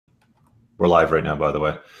We're live right now, by the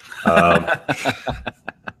way. Um,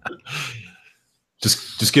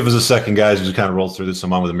 just give us a second, guys. Just kind of roll through this.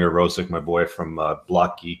 I'm on with Ameer Rosic, my boy from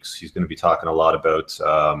Blockgeeks. He's going to be talking a lot about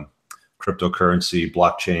cryptocurrency,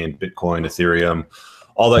 blockchain, Bitcoin, Ethereum,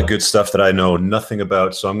 all that good stuff that I know nothing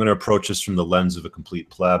about. So I'm going to approach this from the lens of a complete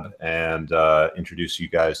pleb and introduce you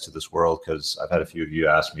guys to this world, because I've had a few of you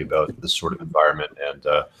ask me about this sort of environment, and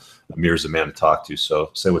Ameer's a man to talk to. So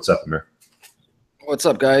say what's up, Ameer. What's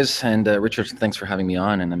up, guys? And Richard, thanks for having me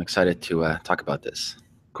on, and I'm excited to talk about this.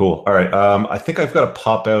 Cool. All right. I think I've got to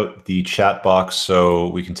pop out the chat box so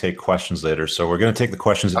we can take questions later. So we're going to take the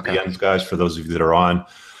questions at the end, guys, for those of you that are on.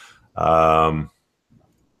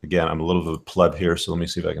 Again, I'm a little bit of a pleb here, so let me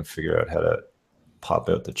see if I can figure out how to pop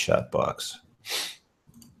out the chat box.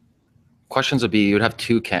 Questions would be, you'd have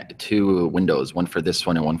two windows, one for this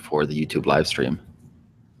one and one for the YouTube live stream.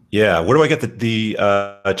 Yeah. Where do I get the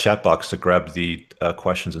chat box to grab the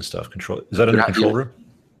questions and stuff? Control. Is that in the control room?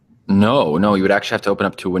 No, you would actually have to open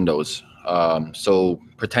up two windows. So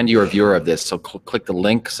pretend you're a viewer of this. So click the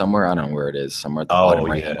link somewhere. I don't know where it is. Somewhere at the bottom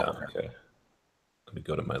right hand corner. Okay. Let me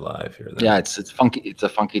go to my live here. Then. Yeah, it's funky. It's a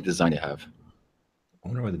funky design to have. I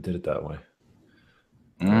wonder why they did it that way.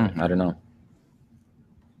 I don't know.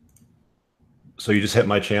 So you just hit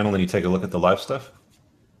my channel and you take a look at the live stuff?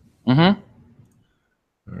 Mm-hmm.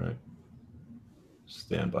 All right.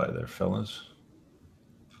 Stand by there, fellas.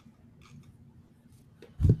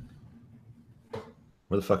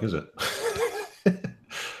 Where the fuck is it?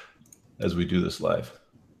 As we do this live.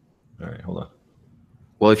 All right, hold on.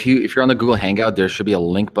 Well, if you're on the Google Hangout, there should be a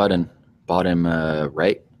link button bottom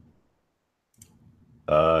right.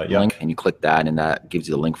 Yeah. Link, and you click that, and that gives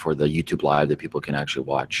you the link for the YouTube live that people can actually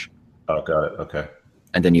watch. Oh, got it. Okay.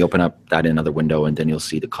 And then you open up that in another window, and then you'll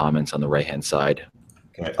see the comments on the right hand side.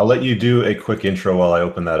 Okay, I'll let you do a quick intro while I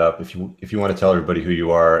open that up. If you want to tell everybody who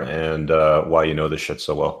you are and why you know this shit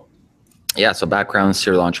so well. Yeah, so background,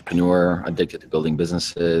 serial entrepreneur, addicted to building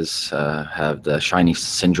businesses, have the shiny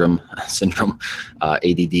syndrome, ADD,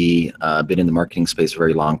 been in the marketing space for a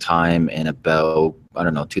very long time, and about, I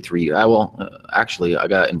don't know, 2-3 years, actually, I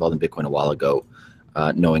got involved in Bitcoin a while ago,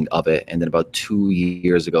 knowing of it, and then about 2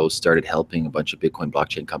 years ago, started helping a bunch of Bitcoin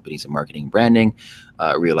blockchain companies in marketing and branding,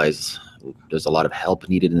 realized there's a lot of help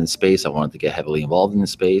needed in the space. I wanted to get heavily involved in the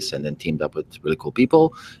space, and then teamed up with really cool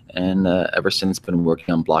people. And ever since, been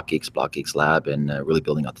working on Blockgeeks Lab, and really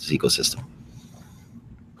building out this ecosystem.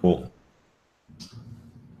 Cool.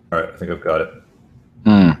 All right, I think I've got it.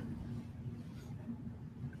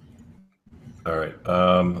 All right,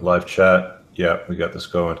 live chat. Yeah, we got this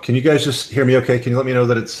going. Can you guys just hear me okay? Can you let me know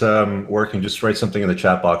that it's working? Just write something in the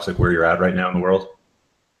chat box, like where you're at right now in the world.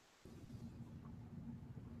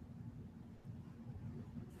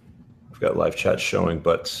 Got live chat showing,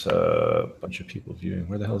 but a bunch of people viewing.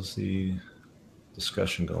 Where the hell is the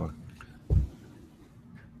discussion going?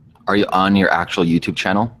 Are you on your actual YouTube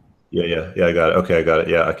channel? Yeah, I got it. Okay, I got it.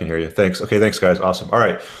 Yeah, I can hear you. Thanks. Okay, thanks, guys. Awesome. All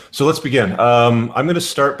right, so let's begin. I'm going to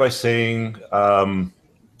start by saying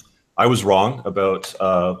I was wrong about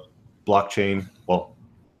blockchain. Well,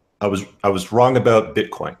 I was wrong about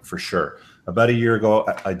Bitcoin for sure. About a year ago,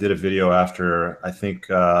 I did a video after, I think,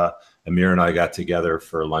 Ameer and I got together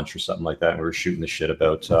for lunch or something like that, and we were shooting the shit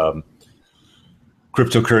about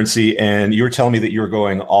cryptocurrency, and you were telling me that you were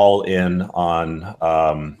going all in on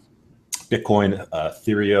Bitcoin,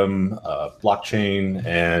 Ethereum, blockchain,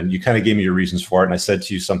 and you kind of gave me your reasons for it, and I said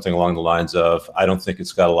to you something along the lines of, I don't think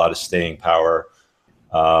it's got a lot of staying power.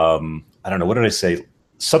 I don't know, what did I say?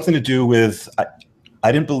 Something to do with,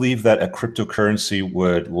 I didn't believe that a cryptocurrency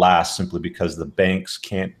would last simply because the banks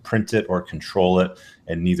can't print it or control it,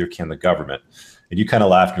 and neither can the government. And you kind of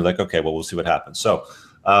laughed and you're like, okay, well, we'll see what happens. So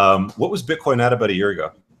what was Bitcoin at about a year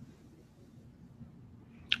ago?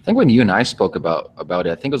 I think when you and I spoke about it,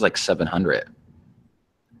 I think it was like 700.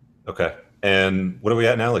 Okay. And what are we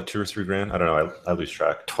at now? Like 2 or 3 grand? I don't know. I lose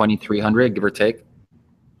track. 2,300, give or take.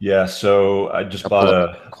 Yeah, so I just bought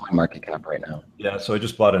a coin market cap right now. Yeah, so I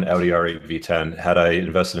just bought an Audi R8 V10. Had I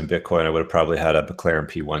invested in Bitcoin, I would have probably had a McLaren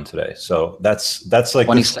P1 today. So that's like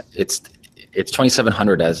it's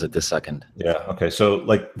 2,700 as of this second. Yeah. Okay. So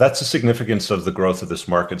like that's the significance of the growth of this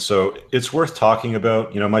market. So it's worth talking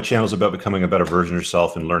about. You know, my channel is about becoming a better version of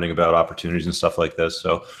yourself and learning about opportunities and stuff like this.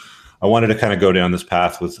 So I wanted to kind of go down this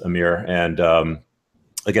path with Ameer and.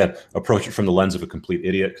 Again, approach it from the lens of a complete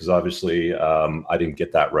idiot, because obviously I didn't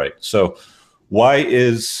get that right. So why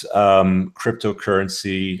is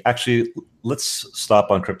cryptocurrency, actually, let's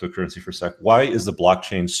stop on cryptocurrency for a sec. Why is the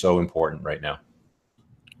blockchain so important right now?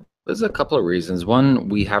 There's a couple of reasons. One,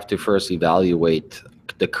 we have to first evaluate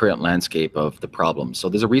the current landscape of the problem. So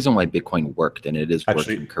there's a reason why Bitcoin worked, and it is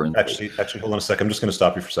working currently. Actually, hold on a second. I'm just going to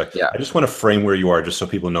stop you for a second. Yeah. I just want to frame where you are, just so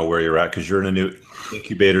people know where you're at, because you're in a new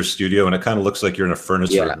incubator studio, and it kind of looks like you're in a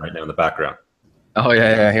furnace room right now in the background. Oh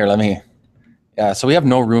yeah. Here, let me. Yeah. So we have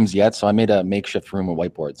no rooms yet. So I made a makeshift room with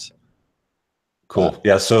whiteboards. Cool.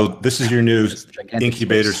 Yeah. So this is your new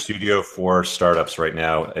incubator studio for startups right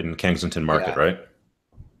now in Kensington Market, right?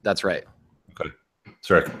 That's right. Okay.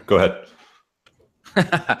 Sorry. Go ahead.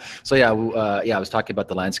 So I was talking about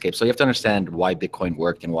the landscape. So you have to understand why Bitcoin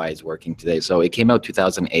worked and why it's working today. So it came out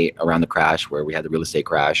 2008 around the crash, where we had the real estate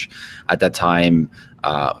crash. At that time,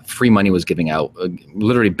 free money was giving out.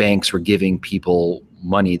 Literally, banks were giving people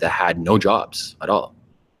money that had no jobs at all.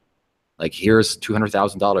 Like, here's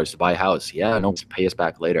 $200,000 to buy a house. Yeah, no, pay us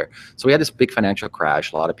back later. So we had this big financial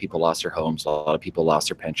crash. A lot of people lost their homes. A lot of people lost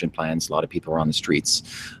their pension plans. A lot of people were on the streets.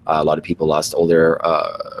 A lot of people lost all their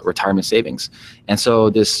retirement savings. And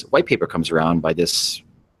so this white paper comes around by this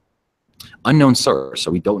unknown source. So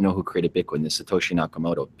we don't know who created Bitcoin, this Satoshi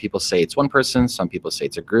Nakamoto. People say it's one person. Some people say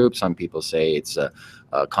it's a group. Some people say it's a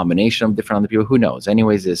combination of different other people. Who knows?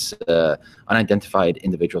 Anyways, this unidentified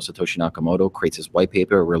individual, Satoshi Nakamoto, creates his white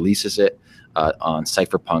paper, releases it on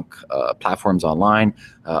cypherpunk platforms online.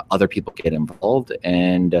 Other people get involved,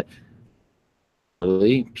 and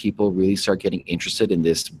people really start getting interested in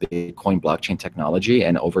this Bitcoin blockchain technology.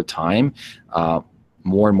 And over time,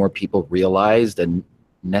 more and more people realize the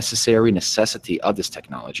necessity of this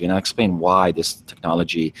technology. And I'll explain why this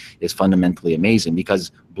technology is fundamentally amazing,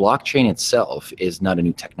 because blockchain itself is not a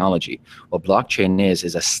new technology. What blockchain is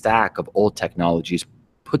a stack of old technologies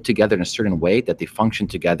put together in a certain way that they function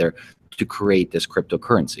together to create this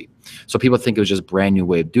cryptocurrency. So people think it was just a brand new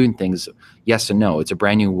way of doing things. Yes and no. It's a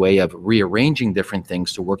brand new way of rearranging different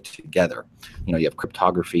things to work together. You know, you have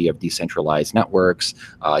cryptography, you have decentralized networks,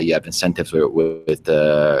 you have incentives with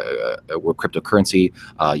cryptocurrency,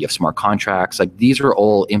 you have smart contracts. Like, these are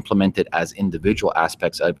all implemented as individual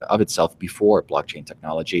aspects of itself before blockchain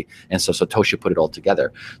technology. And so Satoshi put it all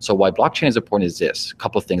together. So why blockchain is important is this: a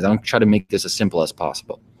couple of things. I'm going to try to make this as simple as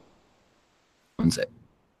possible. Owns it.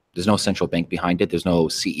 There's no central bank behind it. There's no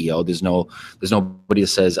CEO. There's nobody that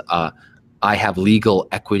says, I have legal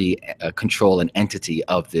equity, control, and entity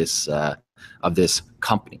of this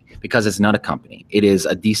company, because it's not a company. It is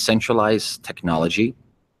a decentralized technology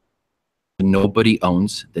that nobody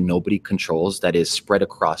owns, that nobody controls, that is spread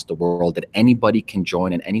across the world, that anybody can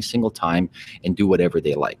join at any single time and do whatever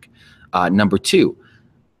they like. Number two,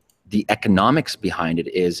 the economics behind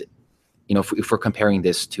it is, you know, if we're comparing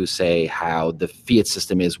this to, say, how the fiat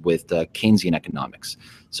system is with Keynesian economics.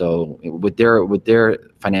 So with their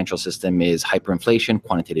financial system is hyperinflation,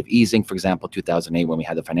 quantitative easing. For example, 2008, when we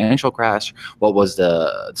had the financial crash, what was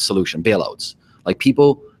the solution? Bailouts. Like,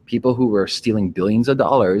 people who were stealing billions of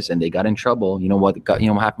dollars and they got in trouble, you know what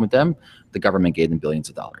happened with them? The government gave them billions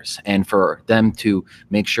of dollars. And for them to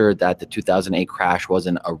make sure that the 2008 crash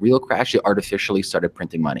wasn't a real crash, they artificially started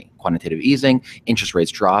printing money. Quantitative easing, interest rates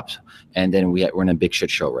dropped, and then we're in a big shit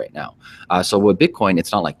show right now. So with Bitcoin,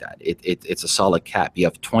 it's not like that. It's a solid cap. You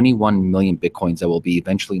have 21 million Bitcoins that will be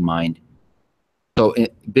eventually mined. So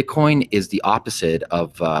Bitcoin is the opposite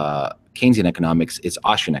of Keynesian economics. Is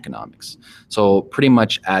Austrian economics. So pretty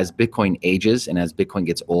much as Bitcoin ages and as Bitcoin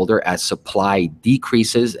gets older, as supply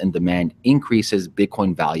decreases and demand increases,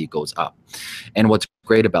 Bitcoin value goes up. And what's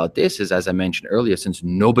great about this is, as I mentioned earlier, since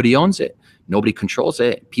nobody owns it, nobody controls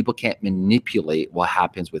it, people can't manipulate what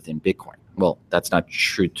happens within Bitcoin. Well, that's not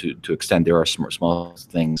true to extent. There are small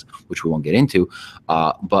things which we won't get into,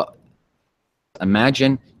 but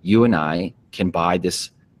imagine you and I can buy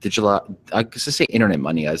this digital, I could just say internet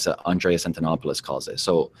money, as Andreas Antonopoulos calls it.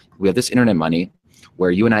 So we have this internet money where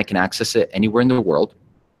you and I can access it anywhere in the world.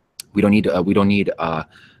 We don't need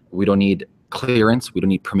clearance. We don't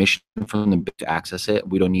need permission from the bank to access it.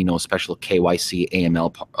 We don't need no special KYC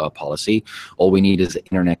AML policy. All we need is an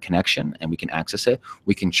internet connection, and we can access it.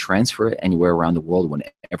 We can transfer it anywhere around the world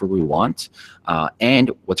whenever we want.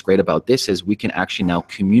 And what's great about this is we can actually now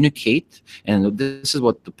communicate. And this is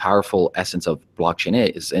what the powerful essence of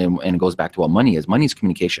blockchain is. And it goes back to what money is. Money is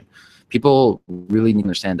communication. People really need to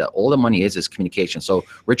understand that all the money is communication. So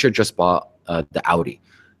Richard just bought the Audi.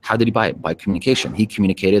 How did he buy it? By communication. He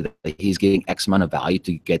communicated that he's getting X amount of value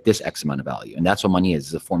to get this X amount of value. And that's what money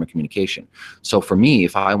is a form of communication. So for me,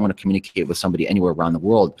 if I want to communicate with somebody anywhere around the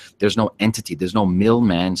world, there's no entity, there's no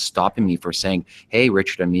middleman stopping me for saying, hey,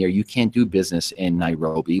 Richard Ameer, you can't do business in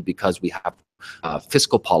Nairobi because we have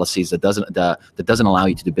fiscal policies that doesn't allow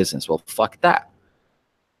you to do business. Well, fuck that.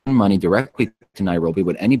 Money directly to Nairobi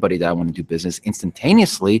with anybody that I want to do business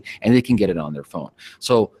instantaneously, and they can get it on their phone.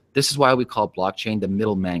 So This is why we call blockchain the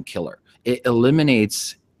middleman killer. It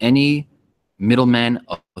eliminates any middleman,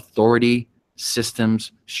 authority,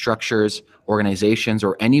 systems, structures, organizations,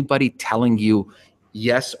 or anybody telling you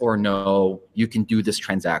yes or no, you can do this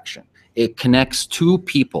transaction. It connects two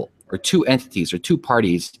people or two entities or two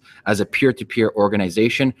parties as a peer-to-peer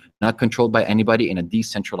organization, not controlled by anybody, in a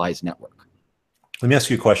decentralized network. Let me ask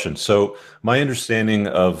you a question. So my understanding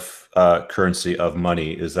of currency, of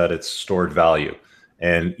money, is that it's stored value.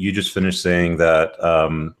 And you just finished saying that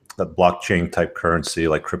that blockchain type currency,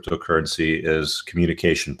 like cryptocurrency, is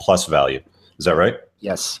communication plus value. Is that right?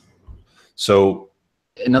 Yes. So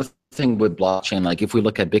another thing with blockchain, like if we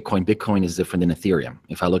look at Bitcoin, Bitcoin is different than Ethereum.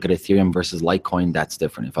 If I look at Ethereum versus Litecoin, that's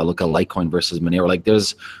different. If I look at Litecoin versus Monero, like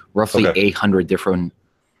there's roughly 800 different.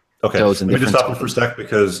 Okay, let me just stop you for a sec,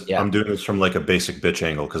 because I'm doing this from like a basic bitch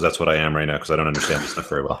angle, because that's what I am right now, because I don't understand this stuff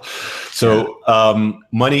very well. So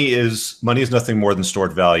money is nothing more than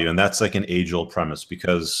stored value, and that's like an age-old premise,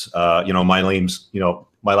 because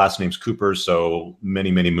my last name's Cooper, so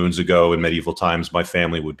many moons ago in medieval times, my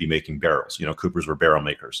family would be making barrels. Coopers were barrel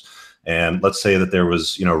makers. And let's say that there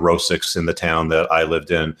was, Rosics in the town that I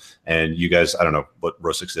lived in, and you guys, I don't know what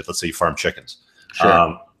Rosics did. Let's say you farm chickens.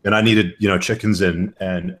 Sure. And I needed, chickens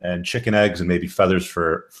and chicken eggs and maybe feathers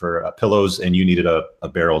for pillows, and you needed a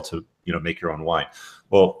barrel to, make your own wine.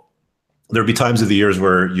 Well, there'd be times of the years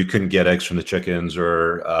where you couldn't get eggs from the chickens,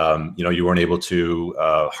 or you weren't able to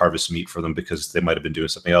harvest meat for them because they might have been doing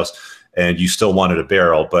something else, and you still wanted a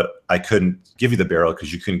barrel, but I couldn't give you the barrel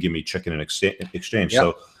because you couldn't give me chicken in exchange. Yep.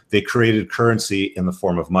 So they created currency in the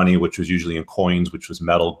form of money, which was usually in coins, which was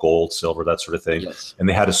metal, gold, silver, that sort of thing. Yes. And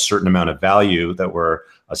they had a certain amount of value that were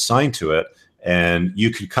assigned to it. And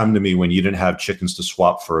you could come to me when you didn't have chickens to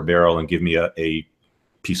swap for a barrel and give me a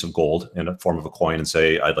piece of gold in a form of a coin and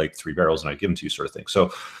say, I'd like 3 barrels, and I'd give them to you, sort of thing.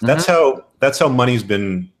 So that's how money's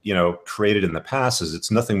been, created in the past. Is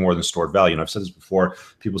it's nothing more than stored value. And I've said this before,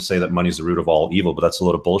 people say that money is the root of all evil, but that's a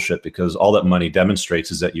load of bullshit, because all that money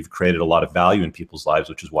demonstrates is that you've created a lot of value in people's lives,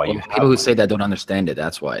 which is why you have people who say that don't understand it.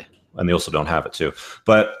 That's why. And they also don't have it too.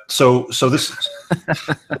 But so this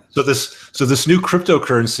new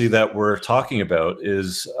cryptocurrency that we're talking about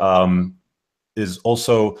is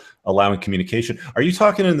also allowing communication. Are you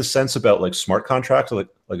talking in the sense about like smart contracts? Like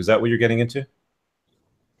is that what you're getting into?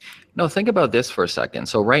 No, think about this for a second.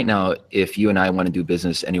 So right now, if you and I want to do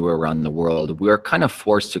business anywhere around the world, we're kind of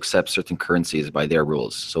forced to accept certain currencies by their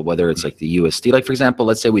rules. So whether it's like the USD, like for example,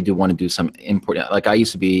 let's say we do want to do some import. Like I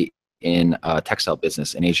used to be in a textile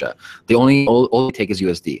business in Asia. They all they take is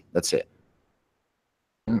USD. That's it.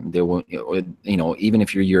 They won't, even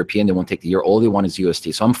if you're European, they won't take the euro. All they want is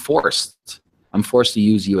USD. So I'm forced to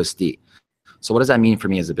use USD. So what does that mean for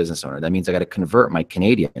me as a business owner? That means I got to convert my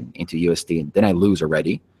Canadian into USD, and then I lose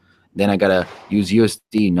already. Then I got to use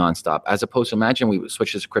USD nonstop, as opposed to, imagine we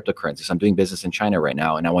switch this to cryptocurrency. So I'm doing business in China right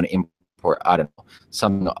now, and I want to import, I don't know,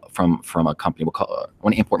 something from a company. I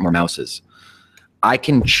want to import more mouses. I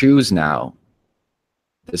can choose now.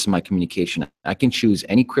 This is my communication. I can choose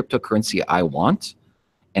any cryptocurrency I want,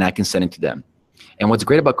 and I can send it to them. And what's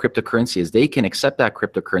great about cryptocurrency is they can accept that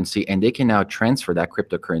cryptocurrency, and they can now transfer that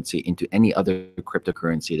cryptocurrency into any other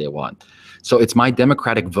cryptocurrency they want. So it's my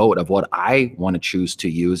democratic vote of what I want to choose to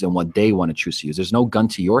use and what they want to choose to use. There's no gun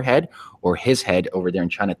to your head or his head over there in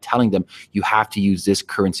China telling them you have to use this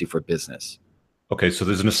currency for business. Okay, so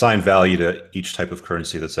there's an assigned value to each type of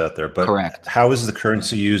currency that's out there. But correct. How is the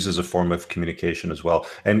currency used as a form of communication as well?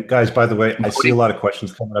 And guys, by the way, I see a lot of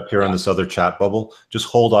questions coming up here on this other chat bubble. Just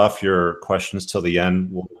hold off your questions till the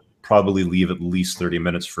end. We'll probably leave at least 30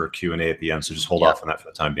 minutes for a Q&A at the end, so just hold off on that for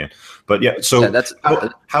the time being. But yeah, so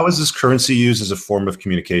how is this currency used as a form of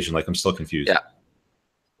communication? Like, I'm still confused. Yeah.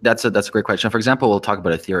 That's a great question. For example, we'll talk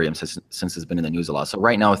about Ethereum since it's been in the news a lot. So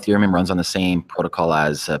right now, Ethereum runs on the same protocol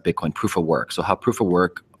as Bitcoin, proof of work. So how proof of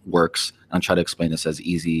work works, and I'll try to explain this as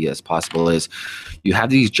easy as possible, is you have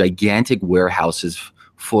these gigantic warehouses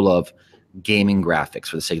full of gaming graphics,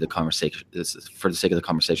 for the sake of the conversation,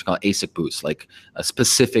 called ASIC booths, like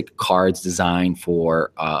specific cards designed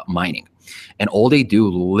for mining. And all they do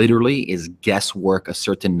literally is guesswork a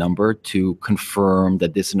certain number to confirm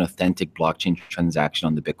that this is an authentic blockchain transaction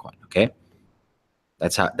on the Bitcoin. Okay,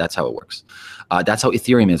 that's how it works. That's how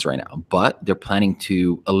Ethereum is right now. But they're planning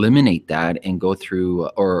to eliminate that and go through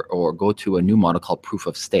or go to a new model called proof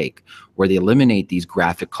of stake, where they eliminate these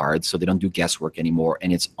graphic cards, so they don't do guesswork anymore,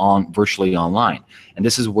 and it's virtually online. And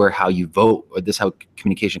this is where how you vote, or this is how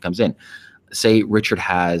communication comes in. Say Richard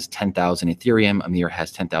has 10,000 Ethereum, Ameer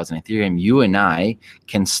has 10,000 Ethereum. You and I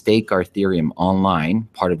can stake our Ethereum online,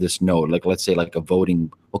 part of this node. Like let's say like a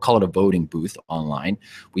voting we'll call it a voting booth online.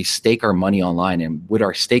 We stake our money online, and with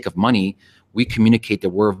our stake of money, we communicate that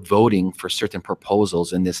we're voting for certain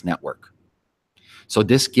proposals in this network. So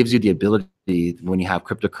this gives you the ability, when you have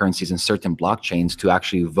cryptocurrencies in certain blockchains, to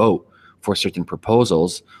actually vote for certain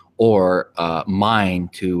proposals, or mine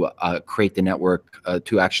to create the network,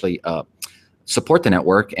 to actually support the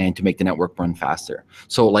network and to make the network run faster.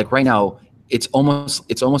 So like right now, it's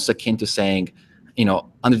almost akin to saying, you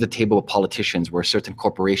know, under the table with politicians, where certain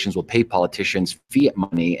corporations will pay politicians fiat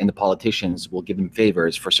money and the politicians will give them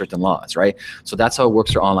favors for certain laws, right? So that's how it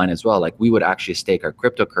works for online as well. Like we would actually stake our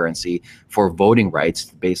cryptocurrency for voting rights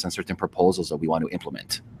based on certain proposals that we want to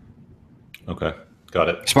implement. Okay, got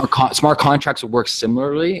it. Smart contracts would work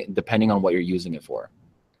similarly depending on what you're using it for.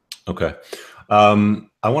 Okay.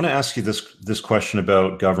 I want to ask you this question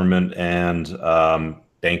about government and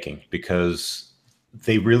banking, because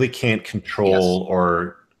they really can't control,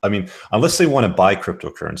 or I mean, unless they want to buy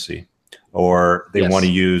cryptocurrency, or they want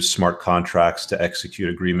to use smart contracts to execute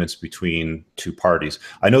agreements between two parties.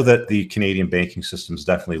 I know that the Canadian banking system is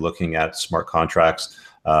definitely looking at smart contracts.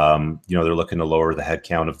 You know, they're looking to lower the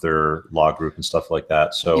headcount of their law group and stuff like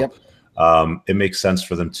that. So it makes sense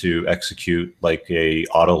for them to execute like a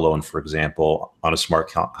auto loan, for example, on a smart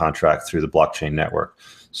contract through the blockchain network.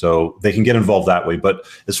 So they can get involved that way. But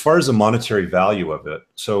as far as the monetary value of it,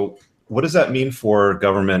 so what does that mean for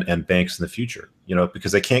government and banks in the future? You know,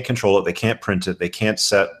 because they can't control it, they can't print it, they can't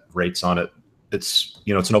set rates on it. It's,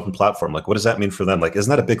 you know, it's an open platform. Like, what does that mean for them? Like, isn't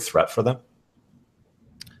that a big threat for them?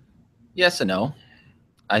 Yes and no.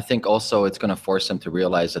 I think also it's going to force them to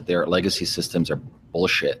realize that their legacy systems are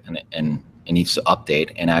bullshit, and it needs to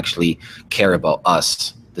update and actually care about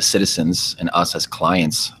us, the citizens, and us as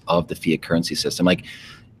clients of the fiat currency system. Like,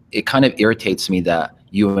 it kind of irritates me that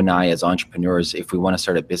you and I as entrepreneurs, if we want to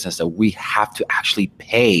start a business, that we have to actually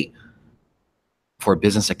pay for a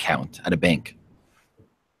business account at a bank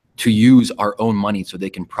to use our own money so they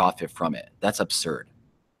can profit from it. That's absurd.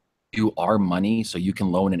 You our money so you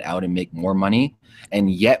can loan it out and make more money,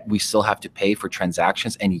 and yet we still have to pay for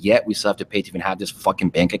transactions, and yet we still have to pay to even have this fucking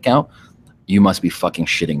bank account. You must be fucking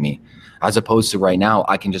shitting me. As opposed to right now,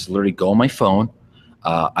 I can just literally go on my phone.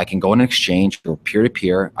 I can go on an exchange or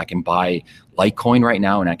peer-to-peer. I can buy Litecoin right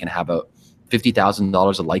now, and I can have a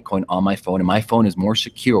 $50,000 of Litecoin on my phone. And my phone is more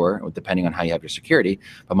secure, depending on how you have your security,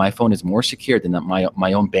 but my phone is more secure than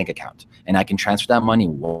my own bank account. And I can transfer that money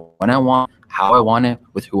when I want, how I want it,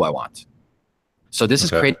 with who I want. So this is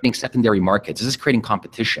creating secondary markets. This is creating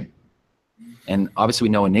competition. And obviously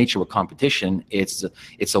we know in nature with competition, it's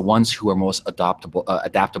the ones who are most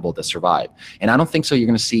adaptable that survive. And I don't think so you're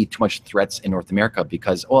going to see too much threats in North America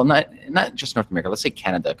because, well, not just North America, let's say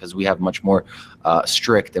Canada, because we have much more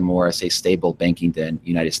strict and more, say, stable banking than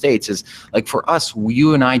United States. Is like for us,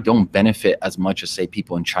 you and I don't benefit as much as, say,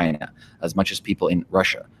 people in China, as much as people in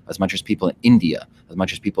Russia, as much as people in India, as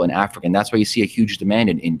much as people in Africa. And that's why you see a huge demand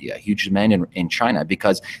in India, a huge demand in China,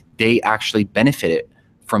 because they actually benefited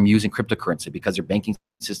from using cryptocurrency because their banking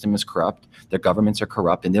system is corrupt, their governments are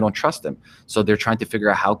corrupt, and they don't trust them. So they're trying to figure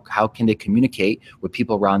out how can they communicate with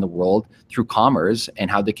people around the world through commerce, and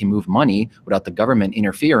how they can move money without the government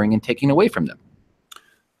interfering and taking away from them.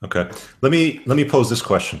 Okay, let me pose this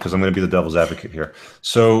question because I'm going to be the devil's advocate here.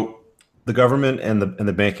 So the government and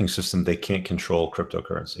the banking system, they can't control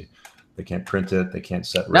cryptocurrency. They can't print it. They can't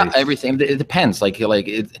set rates. Not everything. It depends.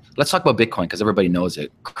 Let's talk about Bitcoin because everybody knows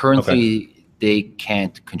it. Currently, they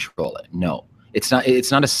can't control it. No, it's not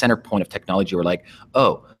a center point of technology where like,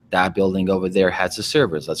 oh, that building over there has the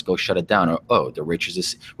servers, let's go shut it down. Or, oh, Richard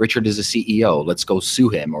is a CEO, let's go sue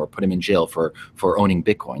him or put him in jail for owning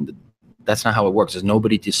Bitcoin. That's not how it works. There's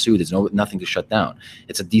nobody to sue. There's nothing to shut down.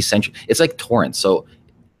 It's a decentralized. It's like torrents. So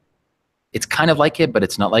it's kind of like it, but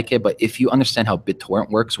it's not like it. But if you understand how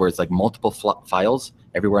BitTorrent works, where it's like multiple files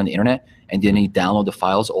everywhere on the internet, and then you download the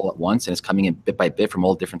files all at once, and it's coming in bit by bit from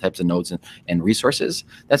all different types of nodes and resources,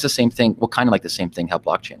 that's the same thing. Well, kind of like the same thing how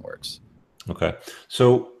blockchain works. Okay.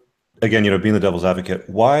 So again, being the devil's advocate,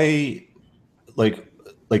 why, like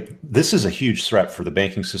this is a huge threat for the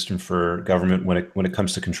banking system, for government when it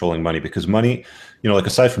comes to controlling money, because money, like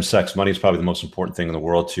aside from sex, money is probably the most important thing in the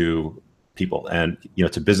world to people, and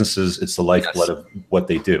to businesses, it's the lifeblood of what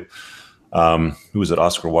they do. Who was it,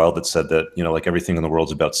 Oscar Wilde, that said that like everything in the world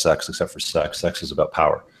is about sex except for sex. Sex is about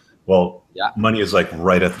power. Well, money is like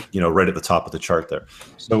right at the top of the chart there.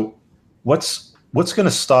 So what's going to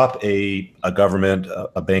stop a government,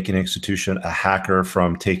 a banking institution, a hacker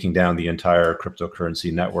from taking down the entire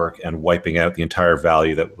cryptocurrency network and wiping out the entire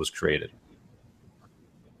value that was created?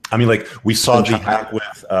 I mean, like we saw the hack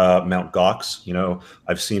with with Mount Gox. You know,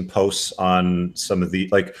 I've seen posts on some of the,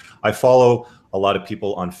 like, I follow a lot of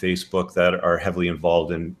people on Facebook that are heavily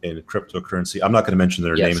involved in cryptocurrency. I'm not going to mention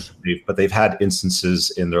their names, but they've had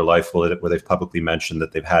instances in their life where they've publicly mentioned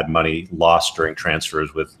that they've had money lost during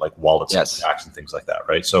transfers with like wallets attacks and things like that,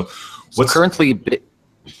 right? So what's currently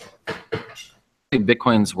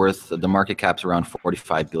Bitcoin's worth, the market cap's around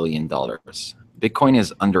 $45 billion. Bitcoin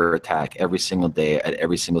is under attack every single day at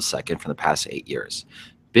every single second for the past 8 years.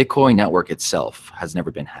 Bitcoin network itself has never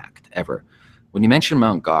been hacked, ever. When you mention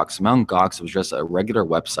Mount Gox was just a regular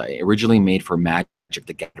website originally made for Magic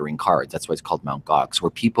the Gathering cards. That's why it's called Mount Gox, where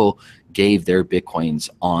people gave their Bitcoins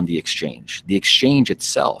on the exchange. The exchange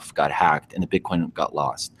itself got hacked and the Bitcoin got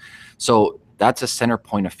lost. So that's a center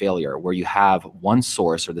point of failure where you have one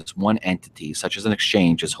source or this one entity, such as an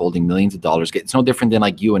exchange, is holding millions of dollars. It's no different than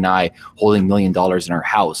like you and I holding $1 million in our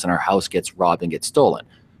house, and our house gets robbed and gets stolen.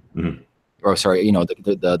 Mm-hmm. Or sorry, you know,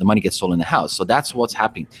 the money gets stolen in the house. So that's what's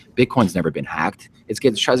happening. Bitcoin's never been hacked. It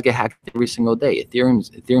tries to get hacked every single day.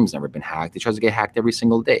 Ethereum's never been hacked. It tries to get hacked every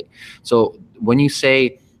single day. So when you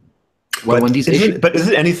say, when these issues, but is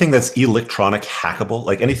it anything that's electronic hackable?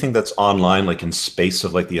 Like anything that's online, like in space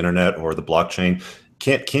of like the internet or the blockchain,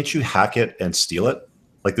 can't you hack it and steal it?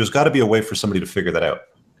 Like there's got to be a way for somebody to figure that out.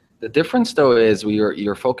 The difference though is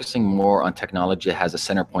you're focusing more on technology that has a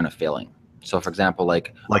center point of failing. So for example,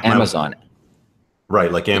 like Amazon. Right,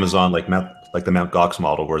 like Amazon, like the Mount Gox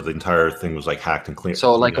model, where the entire thing was like hacked and clean.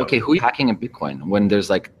 So like, okay, who are you hacking in Bitcoin when there's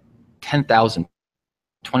like 10,000,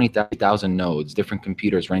 20,000 nodes, different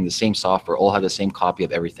computers running the same software, all have the same copy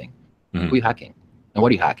of everything? Mm-hmm. Who are you hacking? And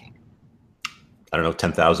what are you hacking? I don't know,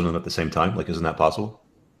 10,000 of them at the same time. Like, isn't that possible?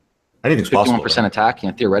 Anything's possible. 51% attack,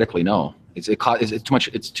 theoretically, no. It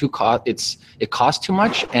costs too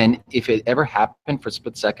much, and if it ever happened for a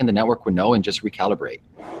split second, the network would know and just recalibrate.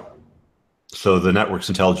 So the network's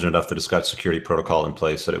intelligent enough that it's got security protocol in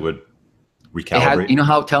place that it would recalibrate. You know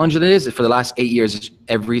how intelligent it is? For the last 8 years,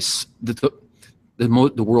 the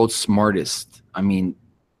world's smartest. I mean,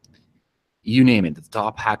 you name it, the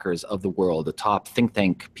top hackers of the world, the top think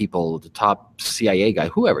tank people, the top CIA guy,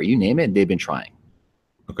 whoever, you name it, they've been trying.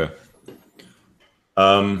 Okay.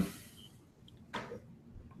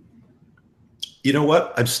 You know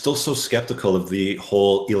what? I'm still so skeptical of the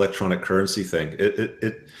whole electronic currency thing.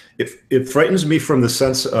 It frightens me from the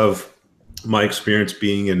sense of my experience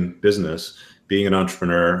being in business, being an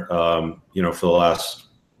entrepreneur, you know, for the last,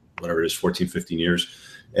 whatever it is, 14, 15 years,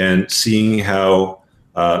 and seeing how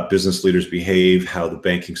business leaders behave, how the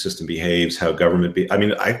banking system behaves, how government I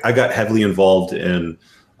mean, I got heavily involved in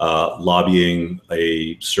lobbying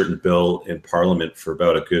a certain bill in Parliament for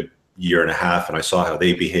about a good year and a half, and I saw how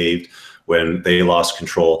they behaved when they lost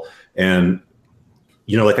control. And,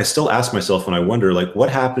 you know, like I still ask myself and I wonder, like, what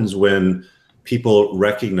happens when people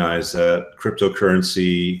recognize that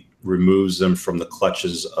cryptocurrency removes them from the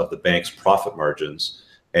clutches of the bank's profit margins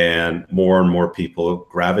and more people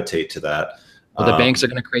gravitate to that? Well, the banks are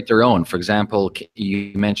going to create their own. For example,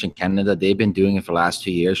 you mentioned Canada. They've been doing it for the last 2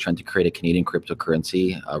 years, trying to create a Canadian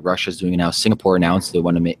cryptocurrency. Russia's doing it now. Singapore announced they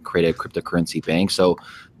want to create a cryptocurrency bank. So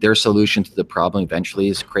their solution to the problem eventually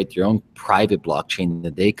is create their own private blockchain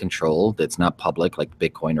that they control, that's not public, like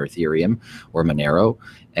Bitcoin or Ethereum or Monero.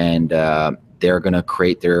 And they're going to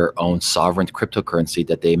create their own sovereign cryptocurrency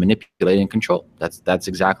that they manipulate and control. That's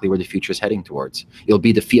exactly where the future is heading towards. It'll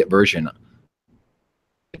be the fiat version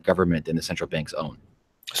the government and the central banks own.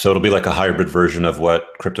 So it'll be like a hybrid version of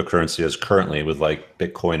what cryptocurrency is currently, with like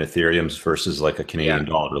Bitcoin, Ethereum's versus like a Canadian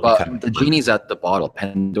dollar. But the genie's at the bottle.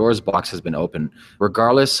 Pandora's box has been opened.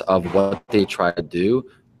 Regardless of what they try to do,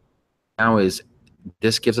 now is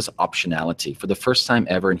this gives us optionality. For the first time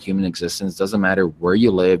ever in human existence, doesn't matter where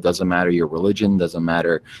you live, doesn't matter your religion, doesn't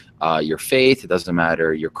matter your faith, it doesn't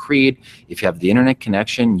matter your creed. If you have the internet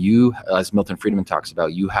connection, you, as Milton Friedman talks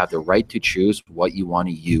about, you have the right to choose what you want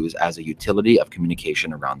to use as a utility of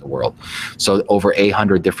communication around the world. So over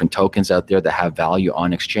 800 different tokens out there that have value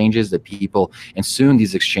on exchanges that people, and soon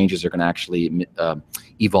these exchanges are going to actually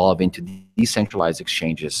evolve into decentralized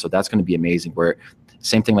exchanges. So that's going to be amazing, where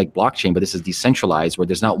same thing like blockchain, but this is decentralized, where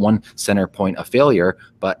there's not one center point of failure,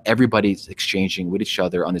 but everybody's exchanging with each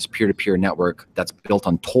other on this peer-to-peer network that's built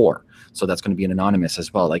on Tor. So that's going to be an anonymous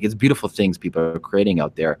as well. Like, it's beautiful things people are creating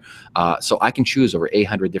out there. So I can choose over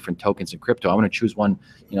 800 different tokens in crypto. I'm going to choose one,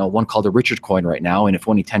 one called a Richard coin right now. And if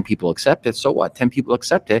only 10 people accept it, so what? 10 people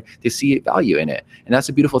accept it, they see value in it. And that's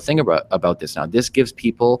the beautiful thing about this now. This gives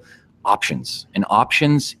people options, and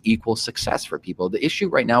options equal success for people. The issue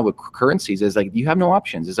right now with currencies is like you have no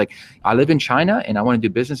options. It's like I live in China and I want to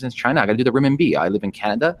do business in China. I got to do the renminbi. I live in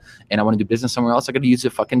Canada and I want to do business somewhere else. I got to use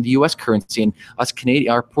the US currency. And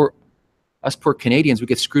us poor Canadians, we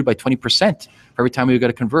get screwed by 20% for every time we got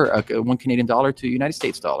to convert $1 Canadian to United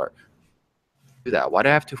States dollar. Do that? Why do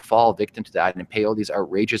I have to fall victim to that and pay all these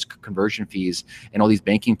outrageous conversion fees and all these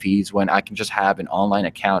banking fees when I can just have an online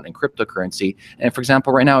account in cryptocurrency? And for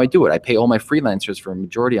example, right now I do it. I pay all my freelancers for a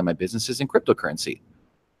majority of my businesses in cryptocurrency.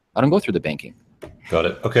 I don't go through the banking. Got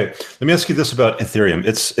it. Okay. Let me ask you this about Ethereum.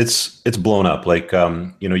 It's blown up. Like,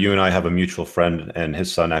 you and I have a mutual friend, and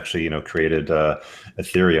his son actually, created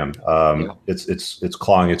Ethereum. It's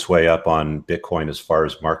clawing its way up on Bitcoin as far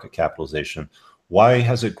as market capitalization. Why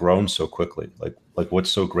has it grown so quickly? Like what's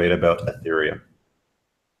so great about Ethereum?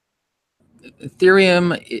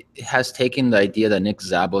 Ethereum has taken the idea that Nick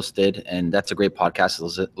Szabos did, and that's a great podcast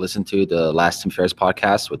to listen to, the last Tim Ferriss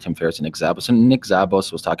podcast with Tim Ferriss and Nick Szabos. And Nick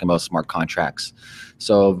Szabos was talking about smart contracts.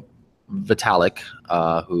 So Vitalik,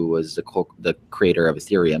 who was the creator of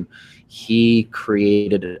Ethereum, he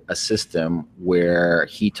created a system where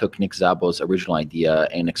he took Nick Szabos' original idea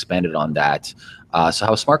and expanded on that. So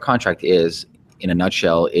how a smart contract is, in a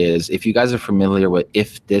nutshell, is if you guys are familiar with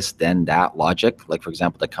if this then that logic, like for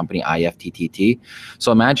example the company IFTTT.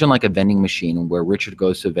 So imagine like a vending machine where Richard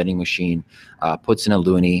goes to a vending machine, puts in a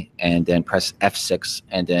loonie, and then press F6,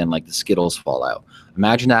 and then like the Skittles fall out.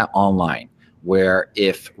 Imagine that online, where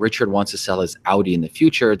if Richard wants to sell his Audi in the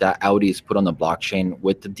future, that Audi is put on the blockchain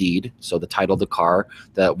with the deed, so the title of the car,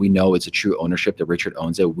 that we know it's a true ownership, that Richard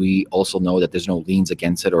owns it. We also know that there's no liens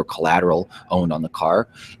against it or collateral owned on the car.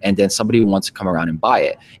 And then somebody wants to come around and buy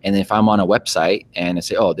it. And if I'm on a website and I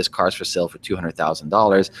say, oh, this car's for sale for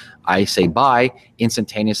 $200,000, I say buy,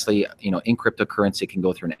 instantaneously, in cryptocurrency, it can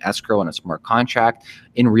go through an escrow and a smart contract.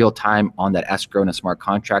 In real time on that escrow and a smart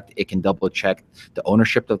contract, it can double check the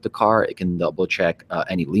ownership of the car. It can double check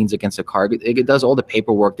any liens against the car. It does all the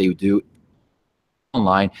paperwork that you do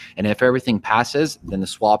online. And if everything passes, then the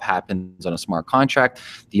swap happens on a smart contract.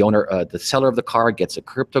 The owner, the seller of the car gets a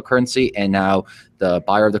cryptocurrency, and now the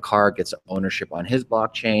buyer of the car gets ownership on his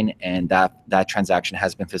blockchain, and that transaction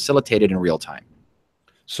has been facilitated in real time.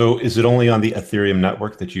 So is it only on the Ethereum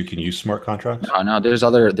network that you can use smart contracts? No,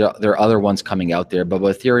 there are other ones coming out there, but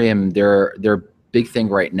with Ethereum, their big thing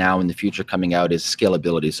right now in the future coming out is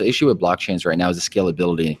scalability. So issue with blockchains right now is the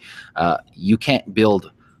scalability. You can't build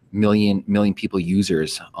million people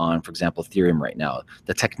users on, for example, Ethereum right now.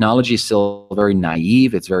 The technology is still very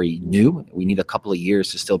naive. It's very new. We need a couple of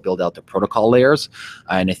years to still build out the protocol layers,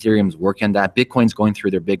 and Ethereum's working on that. Bitcoin's going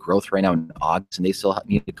through their big growth right now in August, and they still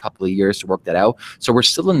need a couple of years to work that out. So we're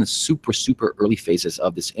still in the super early phases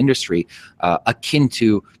of this industry, akin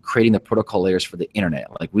to creating the protocol layers for the internet.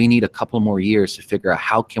 Like, we need a couple more years to figure out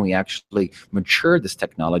how can we actually mature this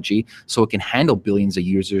technology so it can handle billions of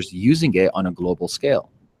users using it on a global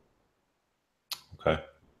scale.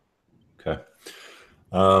 Okay.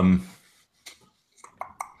 I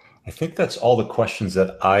think that's all the questions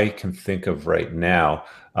that I can think of right now.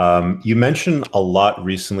 You mentioned a lot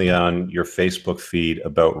recently on your Facebook feed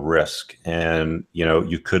about risk, and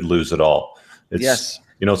you could lose it all. Yes.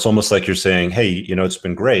 It's almost like you're saying, hey, it's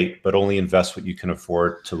been great, but only invest what you can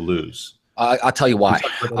afford to lose. I'll tell you why.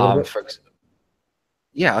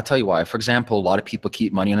 Yeah, I'll tell you why. For example, a lot of people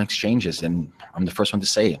keep money on exchanges, and I'm the first one to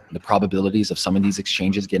say the probabilities of some of these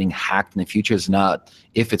exchanges getting hacked in the future is not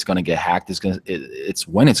if it's going to get hacked, it's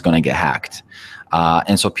when it's going to get hacked.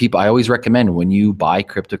 And so I always recommend, when you buy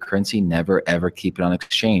cryptocurrency, never ever keep it on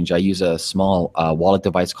exchange. I use a small wallet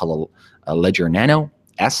device called a Ledger Nano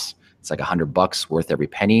S. It's like $100 worth every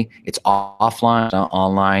penny. It's offline, not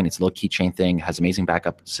online. It's a little keychain thing. Has amazing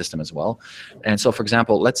backup system as well. And so, for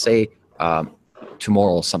example, let's say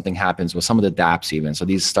tomorrow something happens with some of the dApps even. So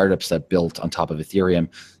these startups that built on top of Ethereum,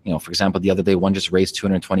 for example, the other day, one just raised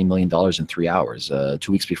 $220 million in 3 hours.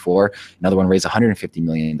 2 weeks before, another one raised $150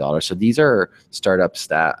 million. So these are startups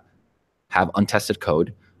that have untested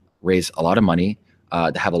code, raise a lot of money,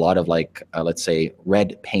 that have a lot of let's say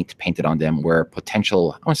red paint painted on them, where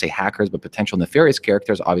potential, I don't want to say hackers, but potential nefarious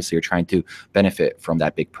characters obviously are trying to benefit from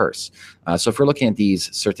that big purse. So if we're looking at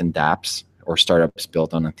these certain dApps or startups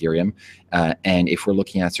built on Ethereum, and if we're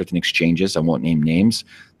looking at certain exchanges, I won't name names,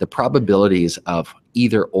 the probabilities of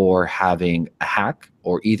either or having a hack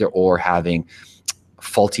or either or having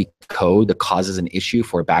faulty code that causes an issue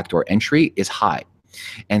for a backdoor entry is high.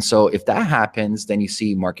 And so if that happens, then you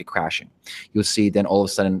see market crashing. You'll see then all of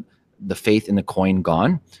a sudden the faith in the coin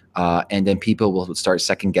gone, and then people will start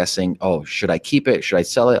second guessing, oh, should I keep it? Should I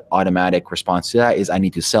sell it? Automatic response to that is I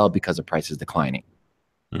need to sell because the price is declining.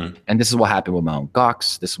 And this is what happened with Mt.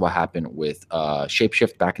 Gox. This is what happened with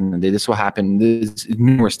Shapeshift back in the day. This is what happened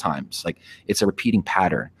numerous times. Like, it's a repeating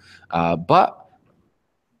pattern. But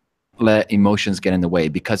let emotions get in the way,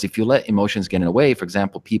 because if you let emotions get in the way, for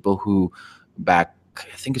example, people who back,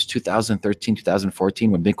 I think it's 2013,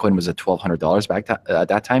 2014, when Bitcoin was at $1,200 back at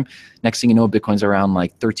that time, next thing you know, Bitcoin's around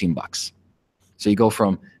like 13 bucks. So you go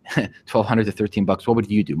from 1,200 to 13 bucks. What would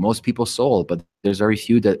you do? Most people sold, but there's very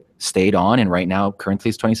few that stayed on. And right now, currently,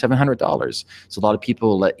 it's $2,700. So a lot of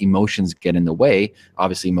people let emotions get in the way.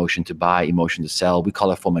 Obviously, emotion to buy, emotion to sell. We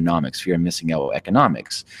call it FOMOnomics, fear of missing out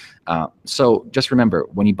economics. So just remember,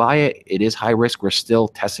 when you buy it, it is high risk. We're still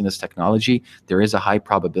testing this technology. There is a high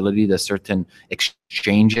probability that certain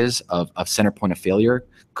exchanges of center point of failure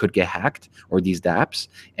could get hacked, or these dApps.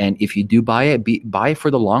 And if you do buy it, buy it for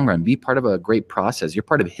the long run. Be part of a great process. You're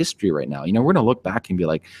part of history right now. You know, we're going to look back and be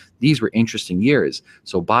like, these were interesting years.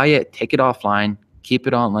 So buy it, take it offline, keep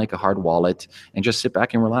it on like a hard wallet, and just sit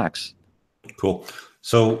back and relax. Cool.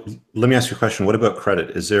 So let me ask you a question. What about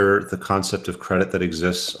credit? Is there the concept of credit that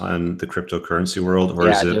exists on the cryptocurrency world, or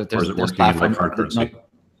is it working in like hard currency?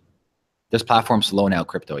 There's platforms to loan out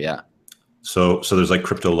crypto, yeah. So there's like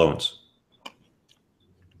crypto loans.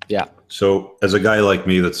 Yeah. So as a guy like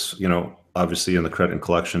me that's, you know, obviously in the credit and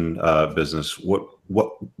collection business,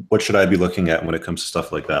 what should I be looking at when it comes to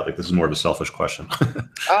stuff like that? Like, this is more of a selfish question.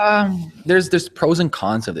 There's pros and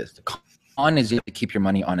cons of this. The con is you have to keep your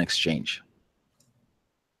money on exchange.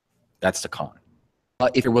 That's the con.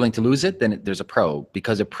 If you're willing to lose it, then there's a pro,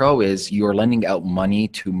 because a pro is you're lending out money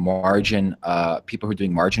to margin people who are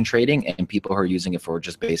doing margin trading and people who are using it for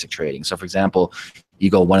just basic trading. So for example, you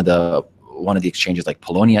go one of the exchanges like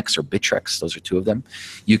Poloniex or Bittrex, those are two of them.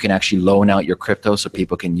 You can actually loan out your crypto so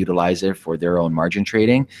people can utilize it for their own margin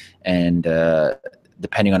trading. And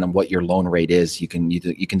depending on what your loan rate is, you can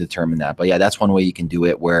determine that. But yeah, that's one way you can do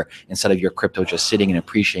it, where instead of your crypto just sitting and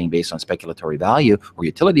appreciating based on speculatory value or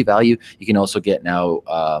utility value, you can also get now,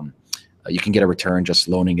 you can get a return just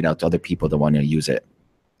loaning it out to other people that want to use it.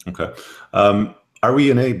 Okay. Are we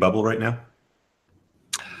in a bubble right now?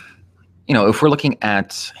 You know, if we're looking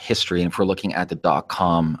at history and if we're looking at the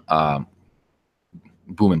 .com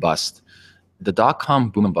boom and bust, the .com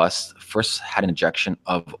boom and bust first had an injection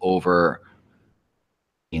of over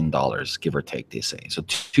 $1 billion, give or take, they say. So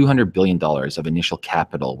 $200 billion of initial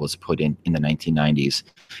capital was put in the 1990s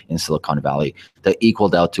in Silicon Valley. That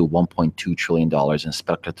equaled out to $1.2 trillion in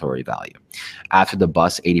speculatory value. After the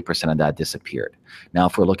bust, 80% of that disappeared. Now,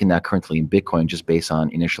 if we're looking at currently in Bitcoin, just based on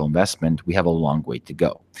initial investment, we have a long way to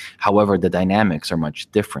go. However, the dynamics are much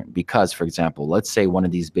different because, for example, let's say one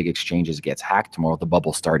of these big exchanges gets hacked tomorrow, the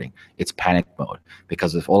bubble's starting. It's panic mode,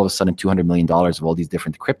 because if all of a sudden $200 million of all these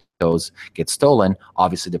different cryptos get stolen,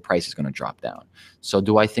 obviously the price is going to drop down. So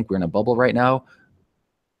do I think we're in a bubble right now?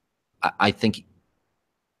 I think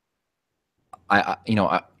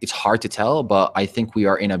it's hard to tell, but I think we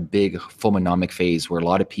are in a big FOMOnomic phase where a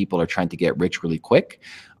lot of people are trying to get rich really quick.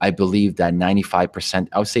 I believe that 95%,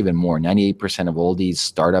 I would say even more, 98% of all these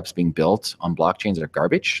startups being built on blockchains are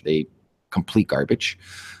garbage. They complete garbage.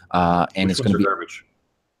 And Which it's going to be garbage.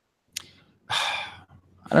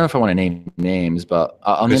 I don't know if I want to name names, but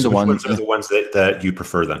I'll name the ones. ones. Which ones are the ones that you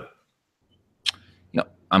prefer then?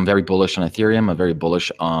 I'm very bullish on Ethereum. I'm very bullish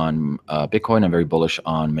on Bitcoin. I'm very bullish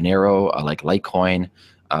on Monero. I like Litecoin.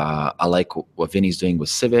 I like what Vinny's doing with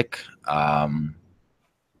Civic. What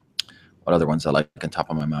other ones I like on top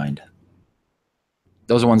of my mind?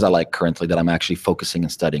 Those are ones I like currently that I'm actually focusing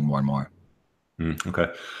and studying more and more. Okay.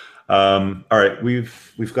 All right.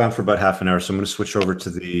 We've gone for about half an hour, so I'm going to switch over to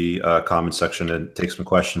the comment section and take some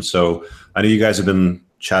questions. So I know you guys have been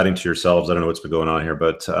chatting to yourselves. I don't know what's been going on here,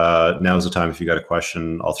 but now's the time. If you got a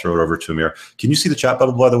question, I'll throw it over to Ameer. Can you see the chat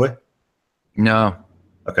bubble, by the way? No.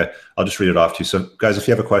 Okay. I'll just read it off to you. So guys, if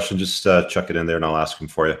you have a question, just chuck it in there and I'll ask them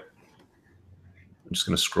for you. I'm just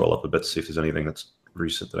going to scroll up a bit to see if there's anything that's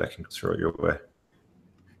recent that I can throw your way.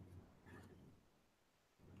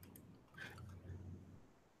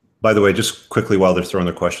 By the way, just quickly while they're throwing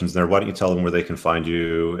their questions there, why don't you tell them where they can find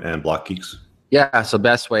you and Blockgeeks? Yeah, so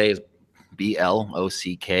best way is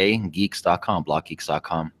BLOCK geeks.com,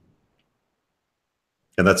 blockgeeks.com.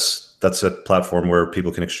 And that's a platform where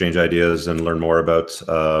people can exchange ideas and learn more about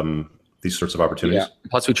these sorts of opportunities. Yeah.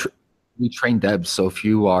 Plus, we train devs. So if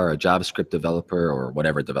you are a JavaScript developer or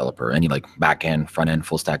whatever developer, any like backend, front end,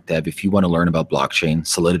 full stack dev, if you want to learn about blockchain,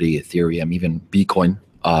 Solidity, Ethereum, even Bitcoin,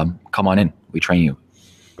 come on in. We train you.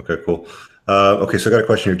 Okay, cool. Okay, so I got a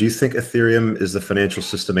question here. Do you think Ethereum is the financial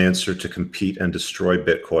system answer to compete and destroy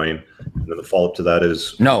Bitcoin? And then the follow-up to that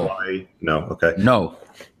is no. Why? No. Okay. No.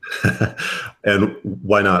 And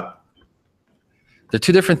why not? They're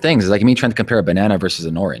two different things. It's like me trying to compare a banana versus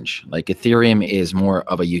an orange. Like Ethereum is more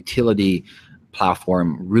of a utility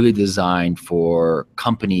platform really designed for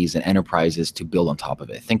companies and enterprises to build on top of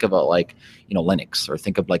it. Think about like, you know, Linux, or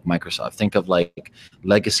think of like Microsoft, think of like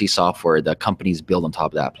legacy software that companies build on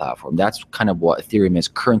top of that platform. That's kind of what Ethereum is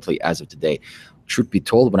currently as of today. Truth be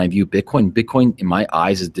told, when I view Bitcoin in my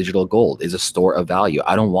eyes is digital gold, is a store of value.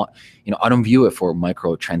 I don't want, you know, I don't view it for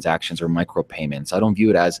micro transactions or micro payments. I don't view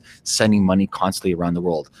it as sending money constantly around the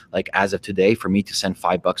world. Like as of today, for me to send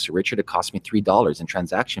 $5 to Richard, it cost me $3 in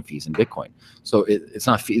transaction fees in Bitcoin. So it's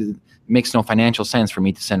not, it makes no financial sense for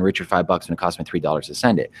me to send Richard $5 when it costs me $3 to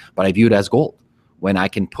send it. But I view it as gold. When I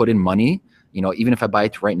can put in money, you know, even if I buy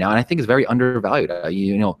it right now, and I think it's very undervalued.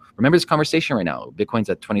 You know, remember this conversation right now. Bitcoin's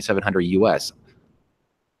at 2,700 US.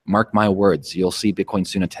 Mark my words, you'll see Bitcoin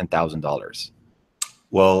soon at $10,000.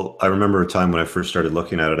 Well, I remember a time when I first started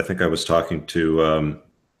looking at it. I think I was talking to, I don't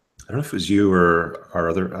know if it was you or our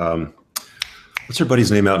other, what's your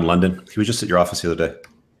buddy's name out in London? He was just at your office the other day.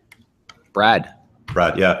 Brad,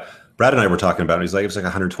 yeah. Brad and I were talking about it. He's like, it was like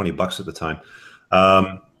 120 bucks at the time.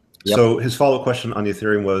 Yep. So his follow-up question on the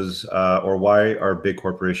Ethereum was, or why are big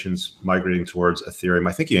corporations migrating towards Ethereum?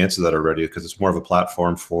 I think you answered that already, because it's more of a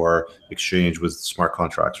platform for exchange with smart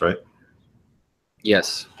contracts, right?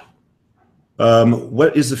 Yes.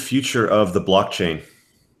 What is the future of the blockchain?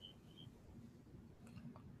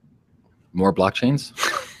 More blockchains?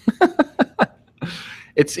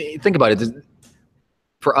 Think about it.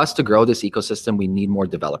 For us to grow this ecosystem, we need more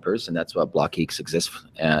developers, and that's what Blockgeeks exists,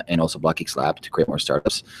 and also Blockgeeks Lab, to create more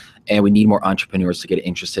startups. And we need more entrepreneurs to get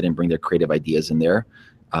interested and bring their creative ideas in there.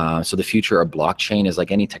 So the future of blockchain is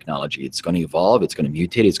like any technology. It's going to evolve, it's going to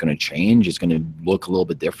mutate, it's going to change, it's going to look a little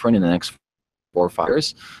bit different in the next 4 or 5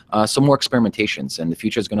 years. So more experimentations, and the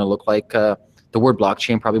future is going to look like the word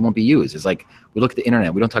blockchain probably won't be used. It's like, we look at the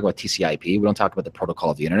internet, we don't talk about TCP, we don't talk about the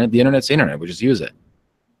protocol of the internet. The internet's the internet, we just use it.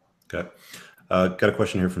 Okay. Got a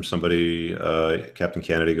question here from somebody. Captain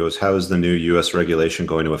Kennedy goes, how is the new U.S. regulation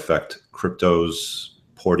going to affect crypto's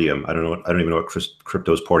portium? I don't even know what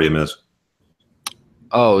crypto's portium is.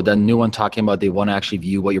 Oh, the new one talking about they want to actually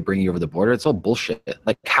view what you're bringing over the border. It's all bullshit.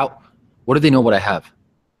 Like what do they know what I have?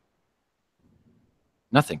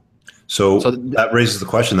 Nothing. So that raises the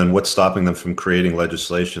question then, what's stopping them from creating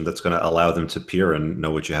legislation that's going to allow them to peer and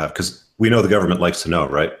know what you have? Because we know the government likes to know,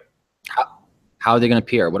 right? How are they going to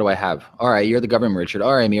peer? What do I have? All right, you're the government, Richard.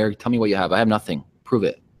 All right, Amir, tell me what you have. I have nothing. Prove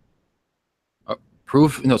it.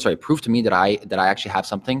 Prove to me that I actually have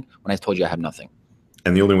something when I told you I have nothing.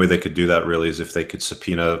 And the only way they could do that really is if they could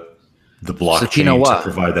subpoena the blockchain to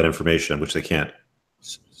provide that information, which they can't.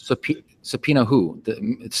 Subpoena who?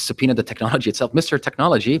 Subpoena the technology itself. Mr.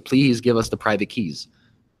 Technology, please give us the private keys.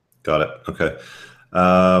 Got it. Okay.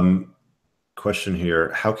 Question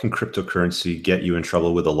here. How can cryptocurrency get you in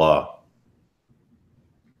trouble with the law?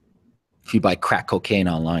 If you buy crack cocaine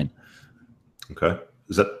online. Okay.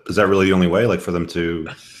 Is that really the only way, like, for them to?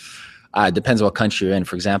 It depends on what country you're in.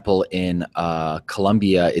 For example, in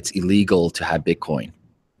Colombia, it's illegal to have Bitcoin.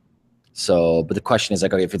 So, but the question is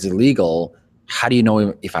like, okay, if it's illegal, how do you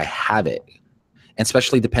know if I have it? And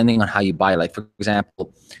especially depending on how you buy. Like, for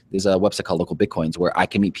example, there's a website called Local Bitcoins where I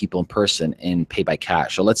can meet people in person and pay by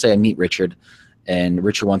cash. So let's say I meet Richard, and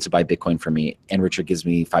Richard wants to buy Bitcoin for me, and Richard gives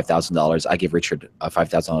me $5,000. I give Richard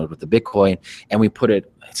 $5,000 worth of Bitcoin, and we put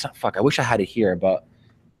it. It's not fuck. I wish I had it here, but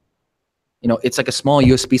you know, it's like a small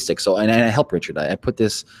USB stick. So, and I help Richard. I put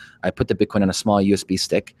the Bitcoin on a small USB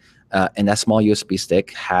stick, and that small USB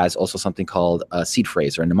stick has also something called a seed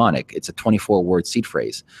phrase or a mnemonic. It's a 24-word seed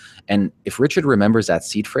phrase, and if Richard remembers that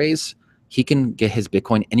seed phrase, he can get his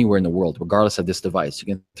Bitcoin anywhere in the world, regardless of this device. You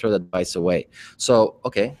can throw that device away. So,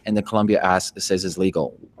 okay, and then Colombia says it's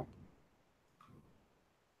legal.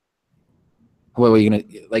 What are you gonna,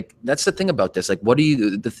 like, that's the thing about this. Like, what do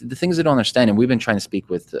you, the things they don't understand, and we've been trying to speak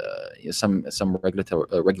with some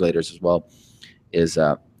regulators as well, is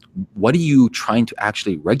what are you trying to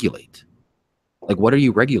actually regulate? Like, what are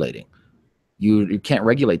you regulating? You can't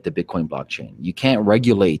regulate the Bitcoin blockchain. You can't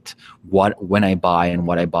regulate when I buy and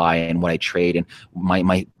what I trade and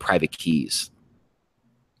my private keys.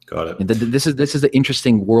 Got it. And this is the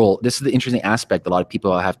interesting world. This is the interesting aspect a lot of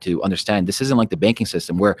people have to understand. This isn't like the banking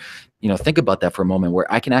system where, you know, think about that for a moment, where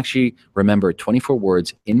I can actually remember 24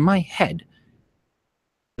 words in my head,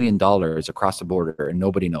 $1 million across the border, and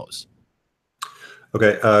nobody knows.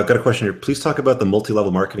 Okay, got a question here. Please talk about the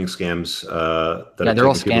multi-level marketing scams that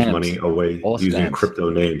are taking people's money away using crypto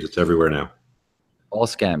names. It's everywhere now. All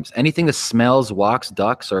scams. Anything that smells, walks,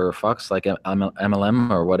 ducks, or fucks like MLM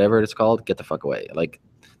or whatever it's called, get the fuck away. Like,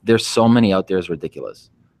 there's so many out there, it's ridiculous.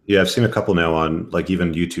 Yeah, I've seen a couple now on, like,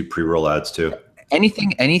 even YouTube pre-roll ads too. anything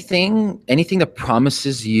that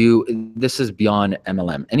promises you, this is beyond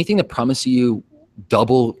MLM. Anything that promises you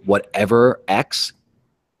double whatever X,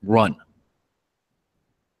 run.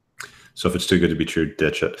 So if it's too good to be true,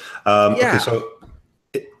 ditch it. Yeah. Okay, so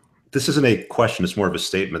this isn't a question, it's more of a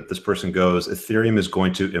statement. This person goes, Ethereum is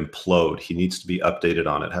going to implode. He needs to be updated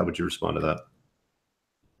on it. How would you respond to that?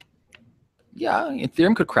 Yeah,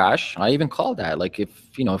 Ethereum could crash. I even call that. Like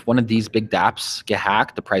if one of these big dApps get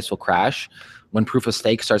hacked, the price will crash. When proof of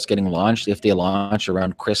stake starts getting launched, if they launch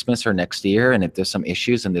around Christmas or next year, and if there's some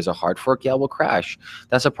issues and there's a hard fork, yeah, we'll crash.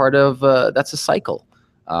 That's a part of, that's a cycle.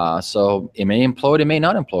 So it may implode, it may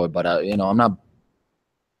not implode, but I'm not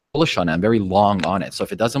bullish on it. I'm very long on it. So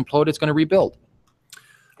if it does implode, it's going to rebuild.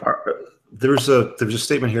 There's a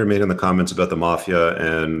statement here made in the comments about the mafia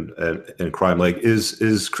and crime. Like, is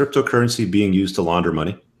cryptocurrency being used to launder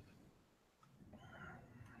money?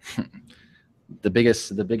 The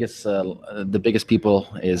biggest people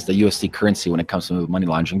is the USD currency when it comes to money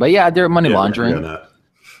laundering. But yeah, they're money laundering,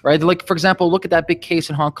 right? Like for example, look at that big case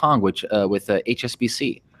in Hong Kong, which with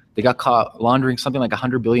HSBC, they got caught laundering something like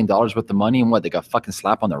 $100 billion worth of money, and what, they got fucking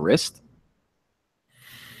slapped on the wrist.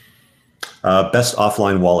 Best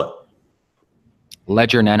offline wallet.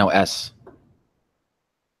 Ledger Nano S.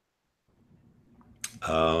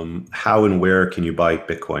 How and where can you buy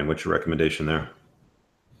Bitcoin? What's your recommendation there?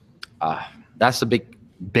 That's the big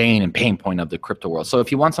bane and pain point of the crypto world. So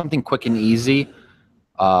if you want something quick and easy,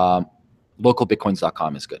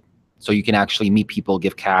 localbitcoins.com is good. So you can actually meet people,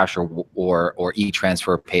 give cash or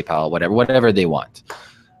e-transfer, PayPal, whatever they want.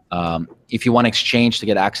 If you want exchange to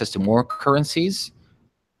get access to more currencies,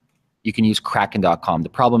 you can use Kraken.com. The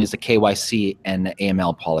problem is the KYC and the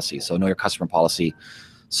AML policy. So know your customer policy.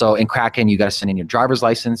 So in Kraken, you got to send in your driver's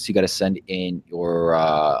license. You got to send in your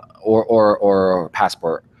or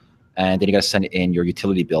passport, and then you got to send in your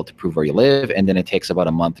utility bill to prove where you live. And then it takes about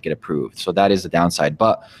a month to get approved. So that is the downside.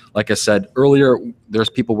 But like I said earlier, there's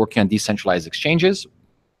people working on decentralized exchanges,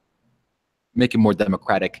 make it more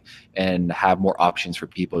democratic and have more options for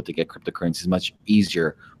people to get cryptocurrencies much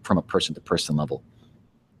easier from a person-to-person level.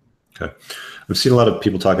 Okay. I've seen a lot of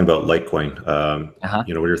people talking about Litecoin. What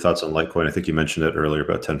are your thoughts on Litecoin? I think you mentioned it earlier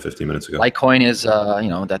about 10, 15 minutes ago. Litecoin is,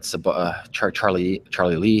 that's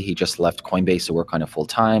Charlie Lee. He just left Coinbase to work on it full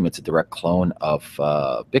time. It's a direct clone of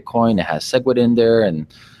Bitcoin. It has SegWit in there, and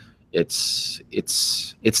it's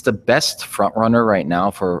the best front runner right now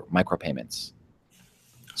for micropayments.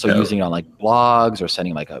 So using it on like blogs or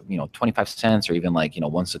sending like 25 cents or even like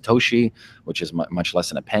 1 Satoshi, which is much less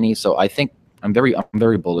than a penny. So I think I'm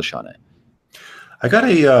very bullish on it. I got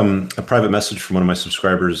a private message from one of my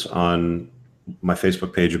subscribers on my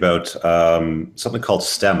Facebook page about something called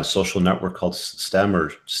STEM, a social network called STEM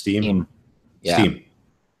or Steam. Yeah. Steam.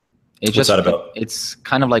 What's that about? It's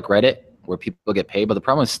kind of like Reddit where people get paid, but the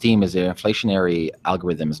problem with Steam is the inflationary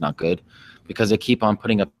algorithm is not good because they keep on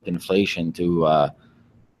putting up inflation to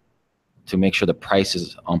make sure the price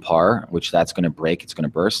is on par, which that's going to break, it's going to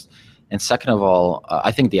burst. And second of all,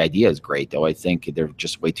 I think the idea is great, though. I think they're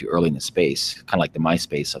just way too early in the space, kind of like the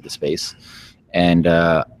MySpace of the space. And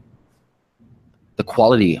the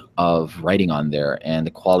quality of writing on there and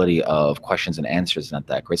the quality of questions and answers is not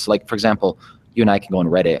that great. So like, for example, you and I can go on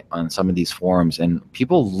Reddit on some of these forums, and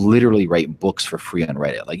people literally write books for free on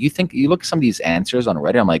Reddit. Like you look at some of these answers on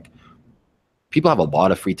Reddit, I'm like, people have a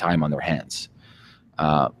lot of free time on their hands.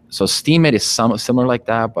 So Steemit is similar like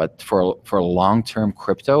that, but for long-term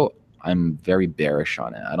crypto, I'm very bearish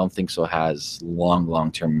on it. I don't think so has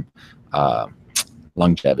long-term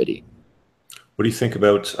longevity. What do you think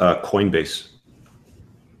about Coinbase?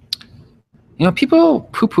 People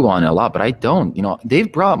poo-poo on it a lot, but I don't.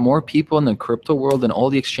 They've brought more people in the crypto world than all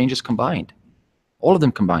the exchanges combined. All of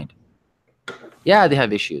them combined. Yeah, they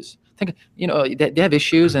have issues. They have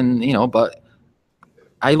issues, and but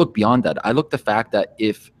I look beyond that. I look the fact that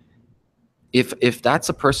if that's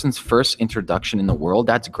a person's first introduction in the world,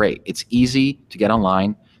 that's great. It's easy to get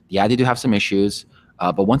online. Yeah, they do have some issues,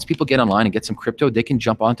 but once people get online and get some crypto, they can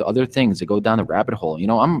jump onto other things. They go down the rabbit hole.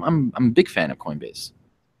 I'm a big fan of Coinbase.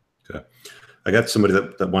 Okay, I got somebody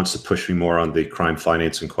that wants to push me more on the crime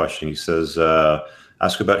financing question. He says,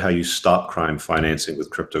 ask about how you stop crime financing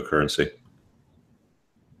with cryptocurrency.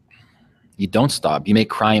 You don't stop. You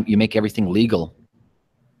make everything legal.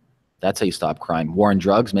 That's how you stop crime. War on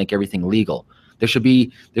drugs, make everything legal. There should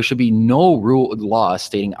be no law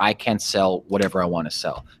stating I can't sell whatever I want to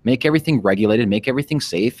sell. Make everything regulated, make everything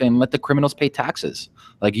safe, and let the criminals pay taxes.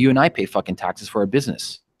 Like you and I pay fucking taxes for our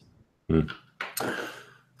business. Here's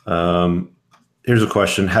a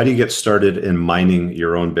question. How do you get started in mining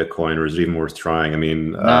your own Bitcoin, or is it even worth trying? I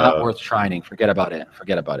mean, not worth trying. Forget about it.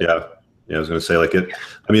 Yeah. Yeah, I was going to say, like, it.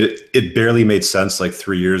 I mean, it barely made sense like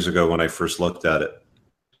 3 years ago when I first looked at it.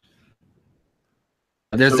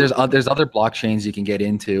 There's other blockchains you can get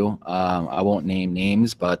into. I won't name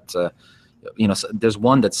names, but you know, so there's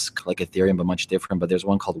one that's like Ethereum but much different. But there's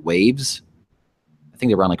one called Waves. I think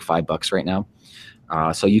they're around like $5 right now.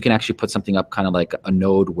 So you can actually put something up kind of like a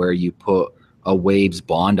node where you put a Waves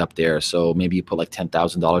bond up there. So maybe you put like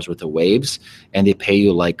 $10,000 worth of Waves, and they pay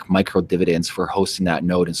you like micro dividends for hosting that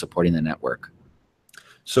node and supporting the network.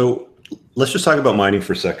 So let's just talk about mining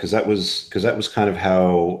for a sec, because that was kind of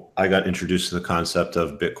how I got introduced to the concept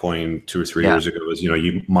of Bitcoin 2 or 3 years ago. Is, you know,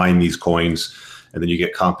 you mine these coins and then you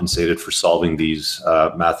get compensated for solving these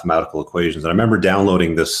mathematical equations. And I remember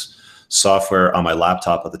downloading this software on my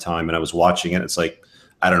laptop at the time, and I was watching it. It's like,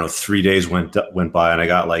 I don't know, 3 days went by, and I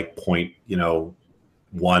got like point, you know,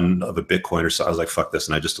 1 of a Bitcoin or so. I was like, fuck this,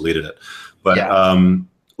 and I just deleted it. But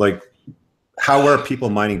like, how are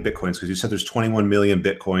people mining Bitcoins? Because you said there's 21 million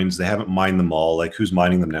Bitcoins. They haven't mined them all. Like, who's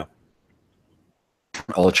mining them now?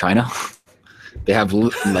 All of China. They have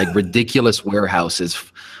like ridiculous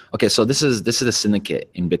warehouses. Okay, so this is a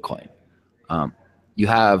syndicate in Bitcoin. You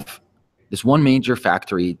have this one major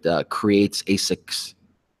factory that creates ASICs,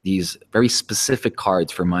 these very specific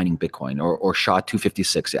cards for mining Bitcoin, or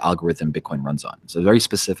SHA-256, the algorithm Bitcoin runs on. So very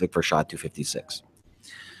specific for SHA-256.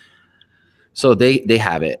 So they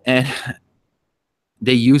have it, and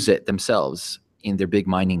they use it themselves in their big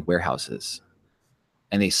mining warehouses.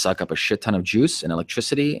 And they suck up a shit ton of juice and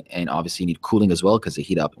electricity, and obviously you need cooling as well because they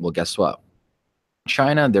heat up. Well, guess what?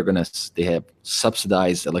 China, they have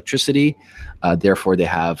subsidized electricity, therefore they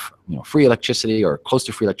have, you know, free electricity or close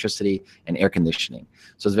to free electricity and air conditioning.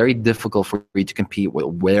 So it's very difficult for you to compete with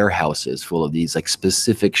warehouses full of these like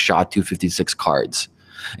specific SHA-256 cards.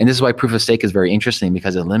 And this is why proof of stake is very interesting,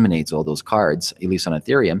 because it eliminates all those cards, at least on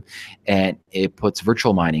Ethereum, and it puts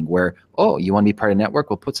virtual mining where, oh, you want to be part of the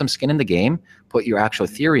network? Well, put some skin in the game, put your actual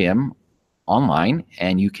Ethereum online,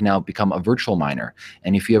 and you can now become a virtual miner.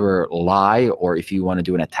 And if you ever lie, or if you want to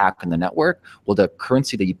do an attack on the network, well, the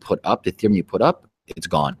currency that you put up, the Ethereum you put up, it's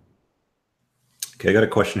gone. Okay, I got a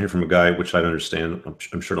question here from a guy, which I don't understand.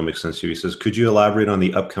 I'm sure it'll make sense to you. He says, could you elaborate on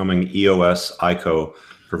the upcoming EOS ICO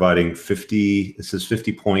providing 50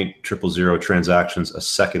 0.000 transactions a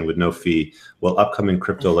second with no fee? Will upcoming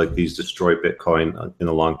crypto like these destroy Bitcoin in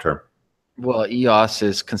the long term? Well, EOS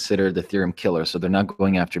is considered the Ethereum killer, so they're not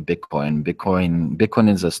going after Bitcoin. Bitcoin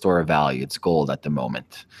is a store of value. It's gold at the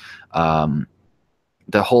moment. The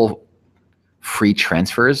whole free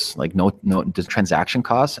transfers, like no the transaction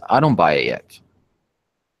costs, I don't buy it yet.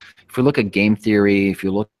 If we look at game theory, if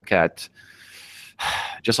you look at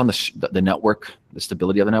just on the network, the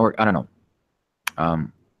stability of the network, I don't know.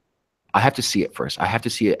 I have to see it first. I have to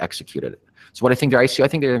see it executed. So what I think their ICO, I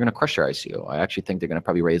think they're going to crush their ICO. I actually think they're going to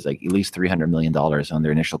probably raise like at least $300 million on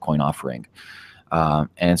their initial coin offering.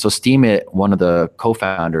 And so Steemit, one of the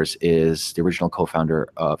co-founders, is the original co-founder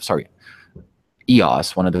of,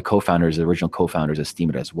 EOS, one of the co-founders, the original co-founders of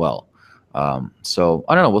Steemit as well. So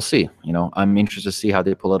I don't know, we'll see. You know, I'm interested to see how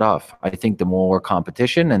they pull it off. I think the more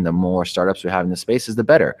competition and the more startups we have in the space is the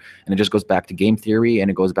better. And it just goes back to game theory, and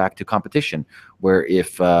it goes back to competition, where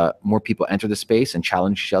if more people enter the space and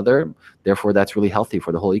challenge each other, therefore that's really healthy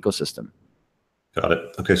for the whole ecosystem. Got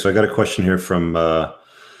it. Okay, so I got a question here from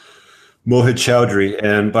Mohit Chowdhury,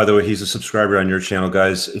 and by the way, he's a subscriber on your channel,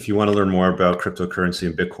 guys. If you want to learn more about cryptocurrency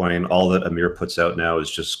and Bitcoin, all that Ameer puts out now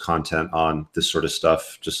is just content on this sort of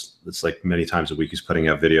stuff. Just, it's like many times a week he's putting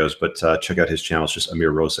out videos, but check out his channel. It's just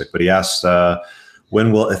Ameer Rosic. But he asked,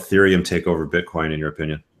 when will Ethereum take over Bitcoin, in your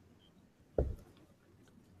opinion?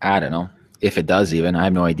 I don't know if it does. Even I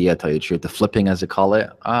have no idea, to tell you the truth. The flipping, as they call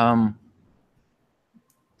it, I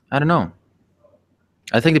don't know.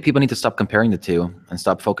 I think that people need to stop comparing the two and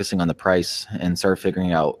stop focusing on the price and start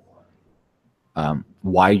figuring out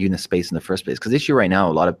why you're in the space in the first place. Because the issue right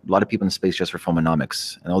now, a lot of people in the space just for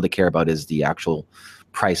phonomenomics, and all they care about is the actual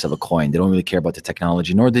price of a coin. They don't really care about the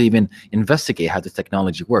technology, nor do they even investigate how the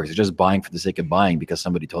technology works. They're just buying for the sake of buying because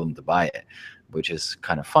somebody told them to buy it, which is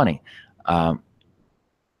kind of funny.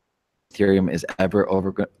 Ethereum is ever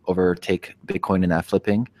overtake Bitcoin in that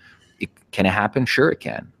flipping. Can it happen? Sure, it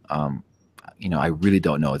can. You know, I really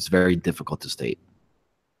don't know. It's very difficult to state.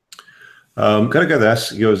 Got a guy that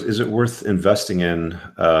asks, he goes, is it worth investing in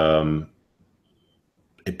a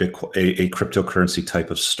cryptocurrency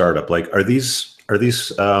type of startup? Like, are these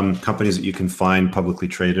companies that you can find publicly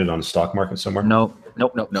traded on the stock market somewhere? No.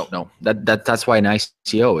 That's why an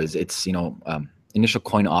ICO is, it's, you know, initial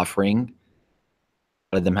coin offering.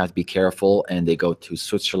 of them have to be careful, and they go to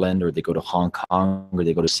Switzerland, or they go to Hong Kong, or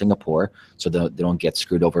they go to Singapore, so they don't get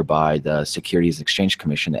screwed over by the Securities and Exchange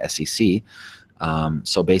Commission, the SEC.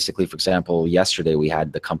 So basically, for example, yesterday we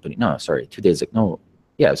had the company, no, sorry, 2 days ago, no,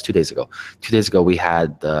 yeah, it was 2 days ago. 2 days ago, we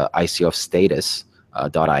had the ICO of Status,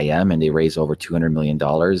 .im, and they raised over $200 million,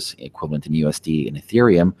 equivalent in USD and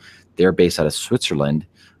Ethereum. They're based out of Switzerland,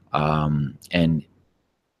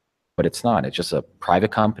 but it's not. It's just a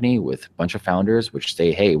private company with a bunch of founders, which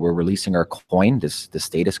say, hey, we're releasing our coin, this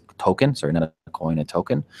Status token, sorry, not a coin, a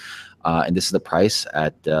token, and this is the price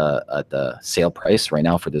at the sale price right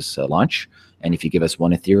now for this launch. And if you give us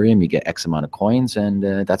 1 Ethereum, you get X amount of coins,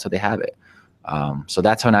 and that's how they have it. So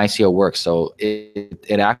that's how an ICO works. So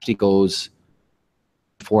it actually goes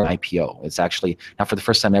for an IPO. It's actually, now for the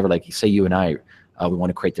first time ever, like say you and I, we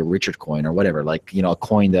want to create the Richard coin or whatever, like, you know, a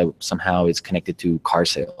coin that somehow is connected to car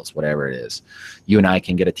sales, whatever it is. You and I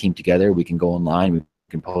can get a team together. We can go online, we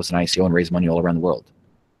can post an ICO and raise money all around the world.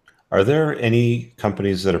 Are there any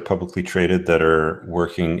companies that are publicly traded that are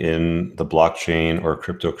working in the blockchain or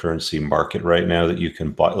cryptocurrency market right now that you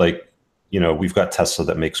can buy? Like, you know, we've got Tesla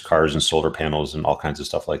that makes cars and solar panels and all kinds of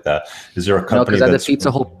stuff like that. Is there a company that defeats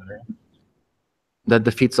the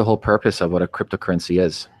whole purpose of what a cryptocurrency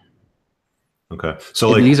is? Okay,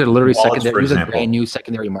 so like these are literally wallets, secondary, these are brand new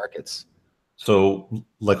secondary markets. So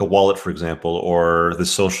like a wallet, for example, or the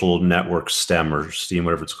social network STEM or Steam,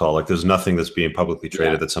 whatever it's called, like there's nothing that's being publicly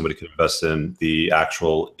traded that somebody can invest in the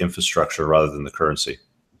actual infrastructure rather than the currency.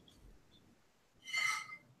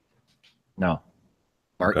 No.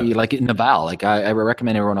 Okay. Like Naval, like I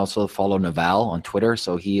recommend everyone also follow Naval on Twitter.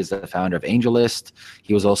 So he is the founder of AngelList.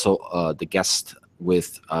 He was also the guest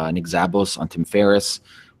with Nick Zabos on Tim Ferriss,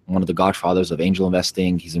 one of the godfathers of angel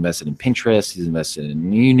investing. He's invested in Pinterest. He's invested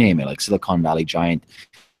in, you name it, like Silicon Valley giant.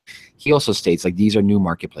 He also states like these are new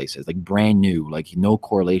marketplaces, like brand new, like no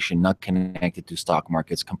correlation, not connected to stock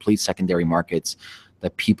markets, complete secondary markets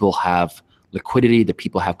that people have liquidity, that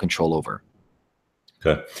people have control over.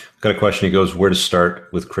 Okay. Got a question. He goes, where to start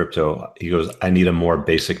with crypto? He goes, I need a more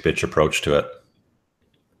basic bitch approach to it.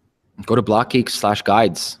 Go to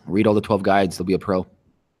Blockgeeks/guides. Read all the 12 guides. You'll be a pro.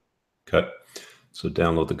 Okay. So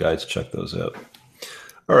download the guides, check those out.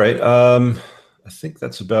 All right. I think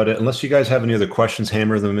that's about it. Unless you guys have any other questions,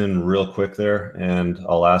 hammer them in real quick there, and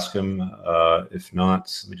I'll ask them. If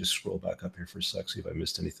not, let me just scroll back up here for a sec, see if I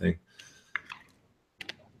missed anything.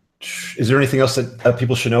 Is there anything else that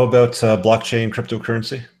people should know about blockchain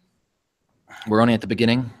cryptocurrency? We're only at the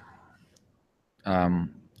beginning.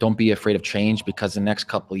 Don't be afraid of change, because the next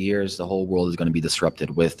couple of years, the whole world is going to be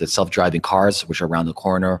disrupted with the self-driving cars, which are around the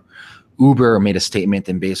corner. Uber made a statement,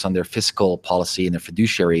 and based on their fiscal policy and their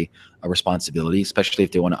fiduciary responsibility, especially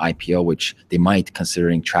if they want to IPO, which they might,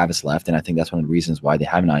 considering Travis left, and I think that's one of the reasons why they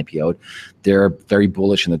haven't IPO'd. They're very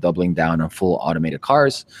bullish and they're doubling down on full automated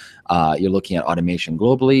cars. You're looking at automation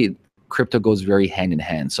globally. Crypto goes very hand in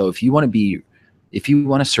hand. So if you want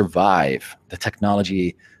to survive the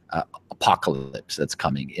technology apocalypse that's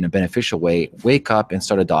coming in a beneficial way, wake up and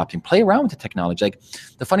start adopting, play around with the technology. Like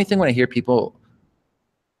the funny thing when I hear people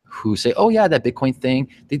who say, oh yeah, that Bitcoin thing,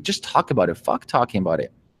 they just talk about it. Fuck talking about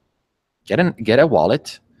it. Get a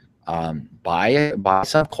wallet, buy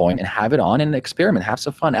some coin and have it on and experiment, have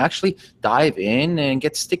some fun. Actually dive in and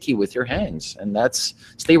get sticky with your hands, and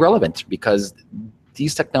stay relevant, because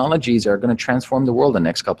these technologies are going to transform the world in the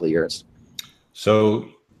next couple of years. So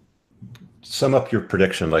sum up your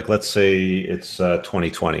prediction. Like, let's say it's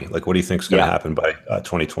 2020. Like, what do you think is going to happen by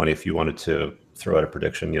 2020? If you wanted to throw out a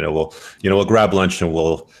prediction, we'll grab lunch and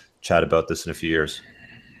we'll chat about this in a few years.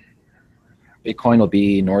 Bitcoin will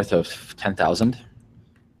be north of 10,000.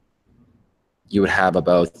 You would have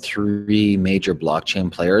about 3 major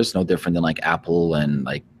blockchain players, no different than like Apple and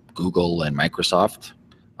like Google and Microsoft.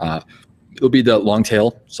 It'll be the long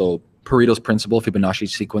tail. So Pareto's principle, Fibonacci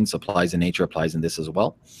sequence, applies in nature, applies in this as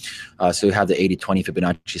well. So you have the 80-20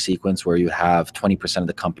 Fibonacci sequence, where you have 20% of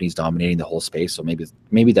the companies dominating the whole space. So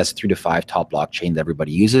maybe that's 3 to 5 top blockchain that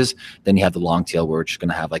everybody uses. Then you have the long tail, where it's going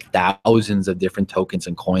to have like thousands of different tokens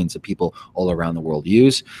and coins that people all around the world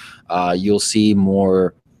use. You'll see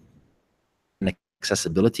more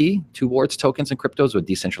accessibility towards tokens and cryptos with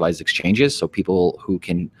decentralized exchanges. So people who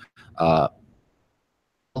can,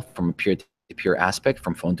 from a peer-to-peer aspect,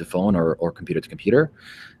 from phone to phone or computer to computer.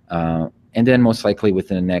 And then most likely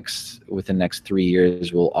within the next 3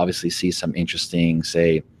 years, we'll obviously see some interesting,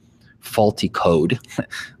 say, faulty code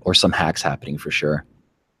or some hacks happening for sure.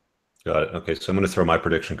 Got it. Okay, so I'm going to throw my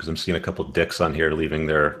prediction because I'm seeing a couple of dicks on here leaving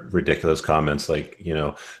their ridiculous comments, like,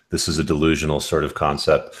 this is a delusional sort of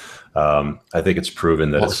concept. I think it's proven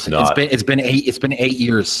that Well, it's not. it's been 8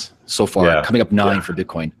 years so far, Yeah, coming up 9 yeah. for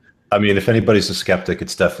Bitcoin. I mean, if anybody's a skeptic,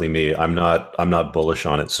 it's definitely me. I'm not bullish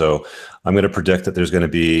on it. So I'm going to predict that there's going to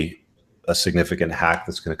be a significant hack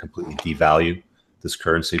that's going to completely devalue this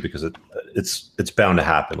currency, because it's bound to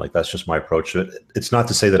happen. Like, that's just my approach to it. It's not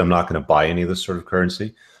to say that I'm not going to buy any of this sort of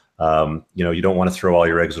currency. You don't want to throw all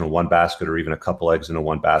your eggs into one basket, or even a couple eggs into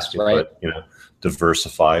one basket, Right. but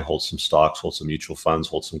diversify, hold some stocks, hold some mutual funds,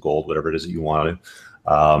 hold some gold, whatever it is that you want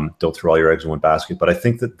to. Don't throw all your eggs in one basket. But I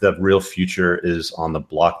think that the real future is on the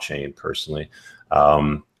blockchain, personally,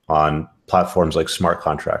 on platforms like smart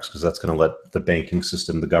contracts, because that's going to let the banking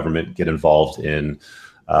system, the government, get involved in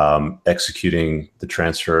executing the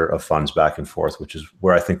transfer of funds back and forth, which is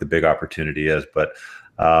where I think the big opportunity is. But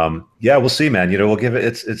yeah, we'll see, man. We'll give it.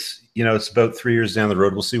 It's about 3 years down the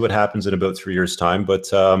road. We'll see what happens in about 3 years' time. But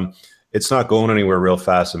it's not going anywhere real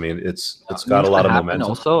fast. I mean, it's got a lot of momentum.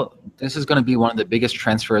 Also, this is going to be one of the biggest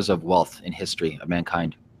transfers of wealth in history of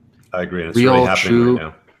mankind. I agree, and it's really happening right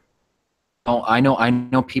now. Oh, I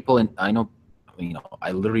know people, and I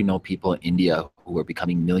literally know people in India who are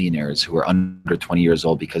becoming millionaires who are under 20 years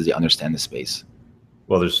old because they understand the space.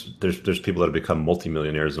 Well, there's people that have become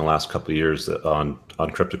multimillionaires in the last couple of years on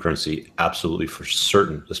cryptocurrency, absolutely, for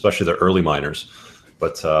certain, especially the early miners.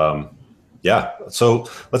 But yeah, so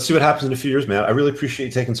let's see what happens in a few years, man. I really appreciate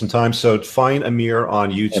you taking some time. So find Ameer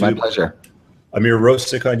on YouTube. Hey, my pleasure. Ameer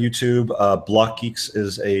Rosic on YouTube. Blockgeeks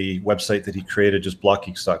is a website that he created, just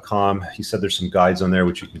blockgeeks.com. He said there's some guides on there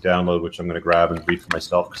which you can download, which I'm going to grab and read for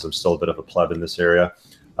myself because I'm still a bit of a pleb in this area.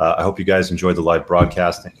 I hope you guys enjoyed the live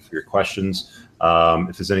broadcast. Thank you for your questions.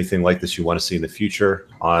 If there's anything like this you want to see in the future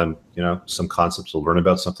on, some concepts we'll learn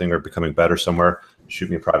about something or becoming better somewhere, shoot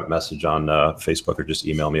me a private message on Facebook, or just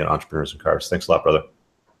email me at EntrepreneursinCars. Thanks a lot, brother.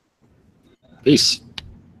 Peace.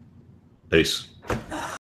 Peace.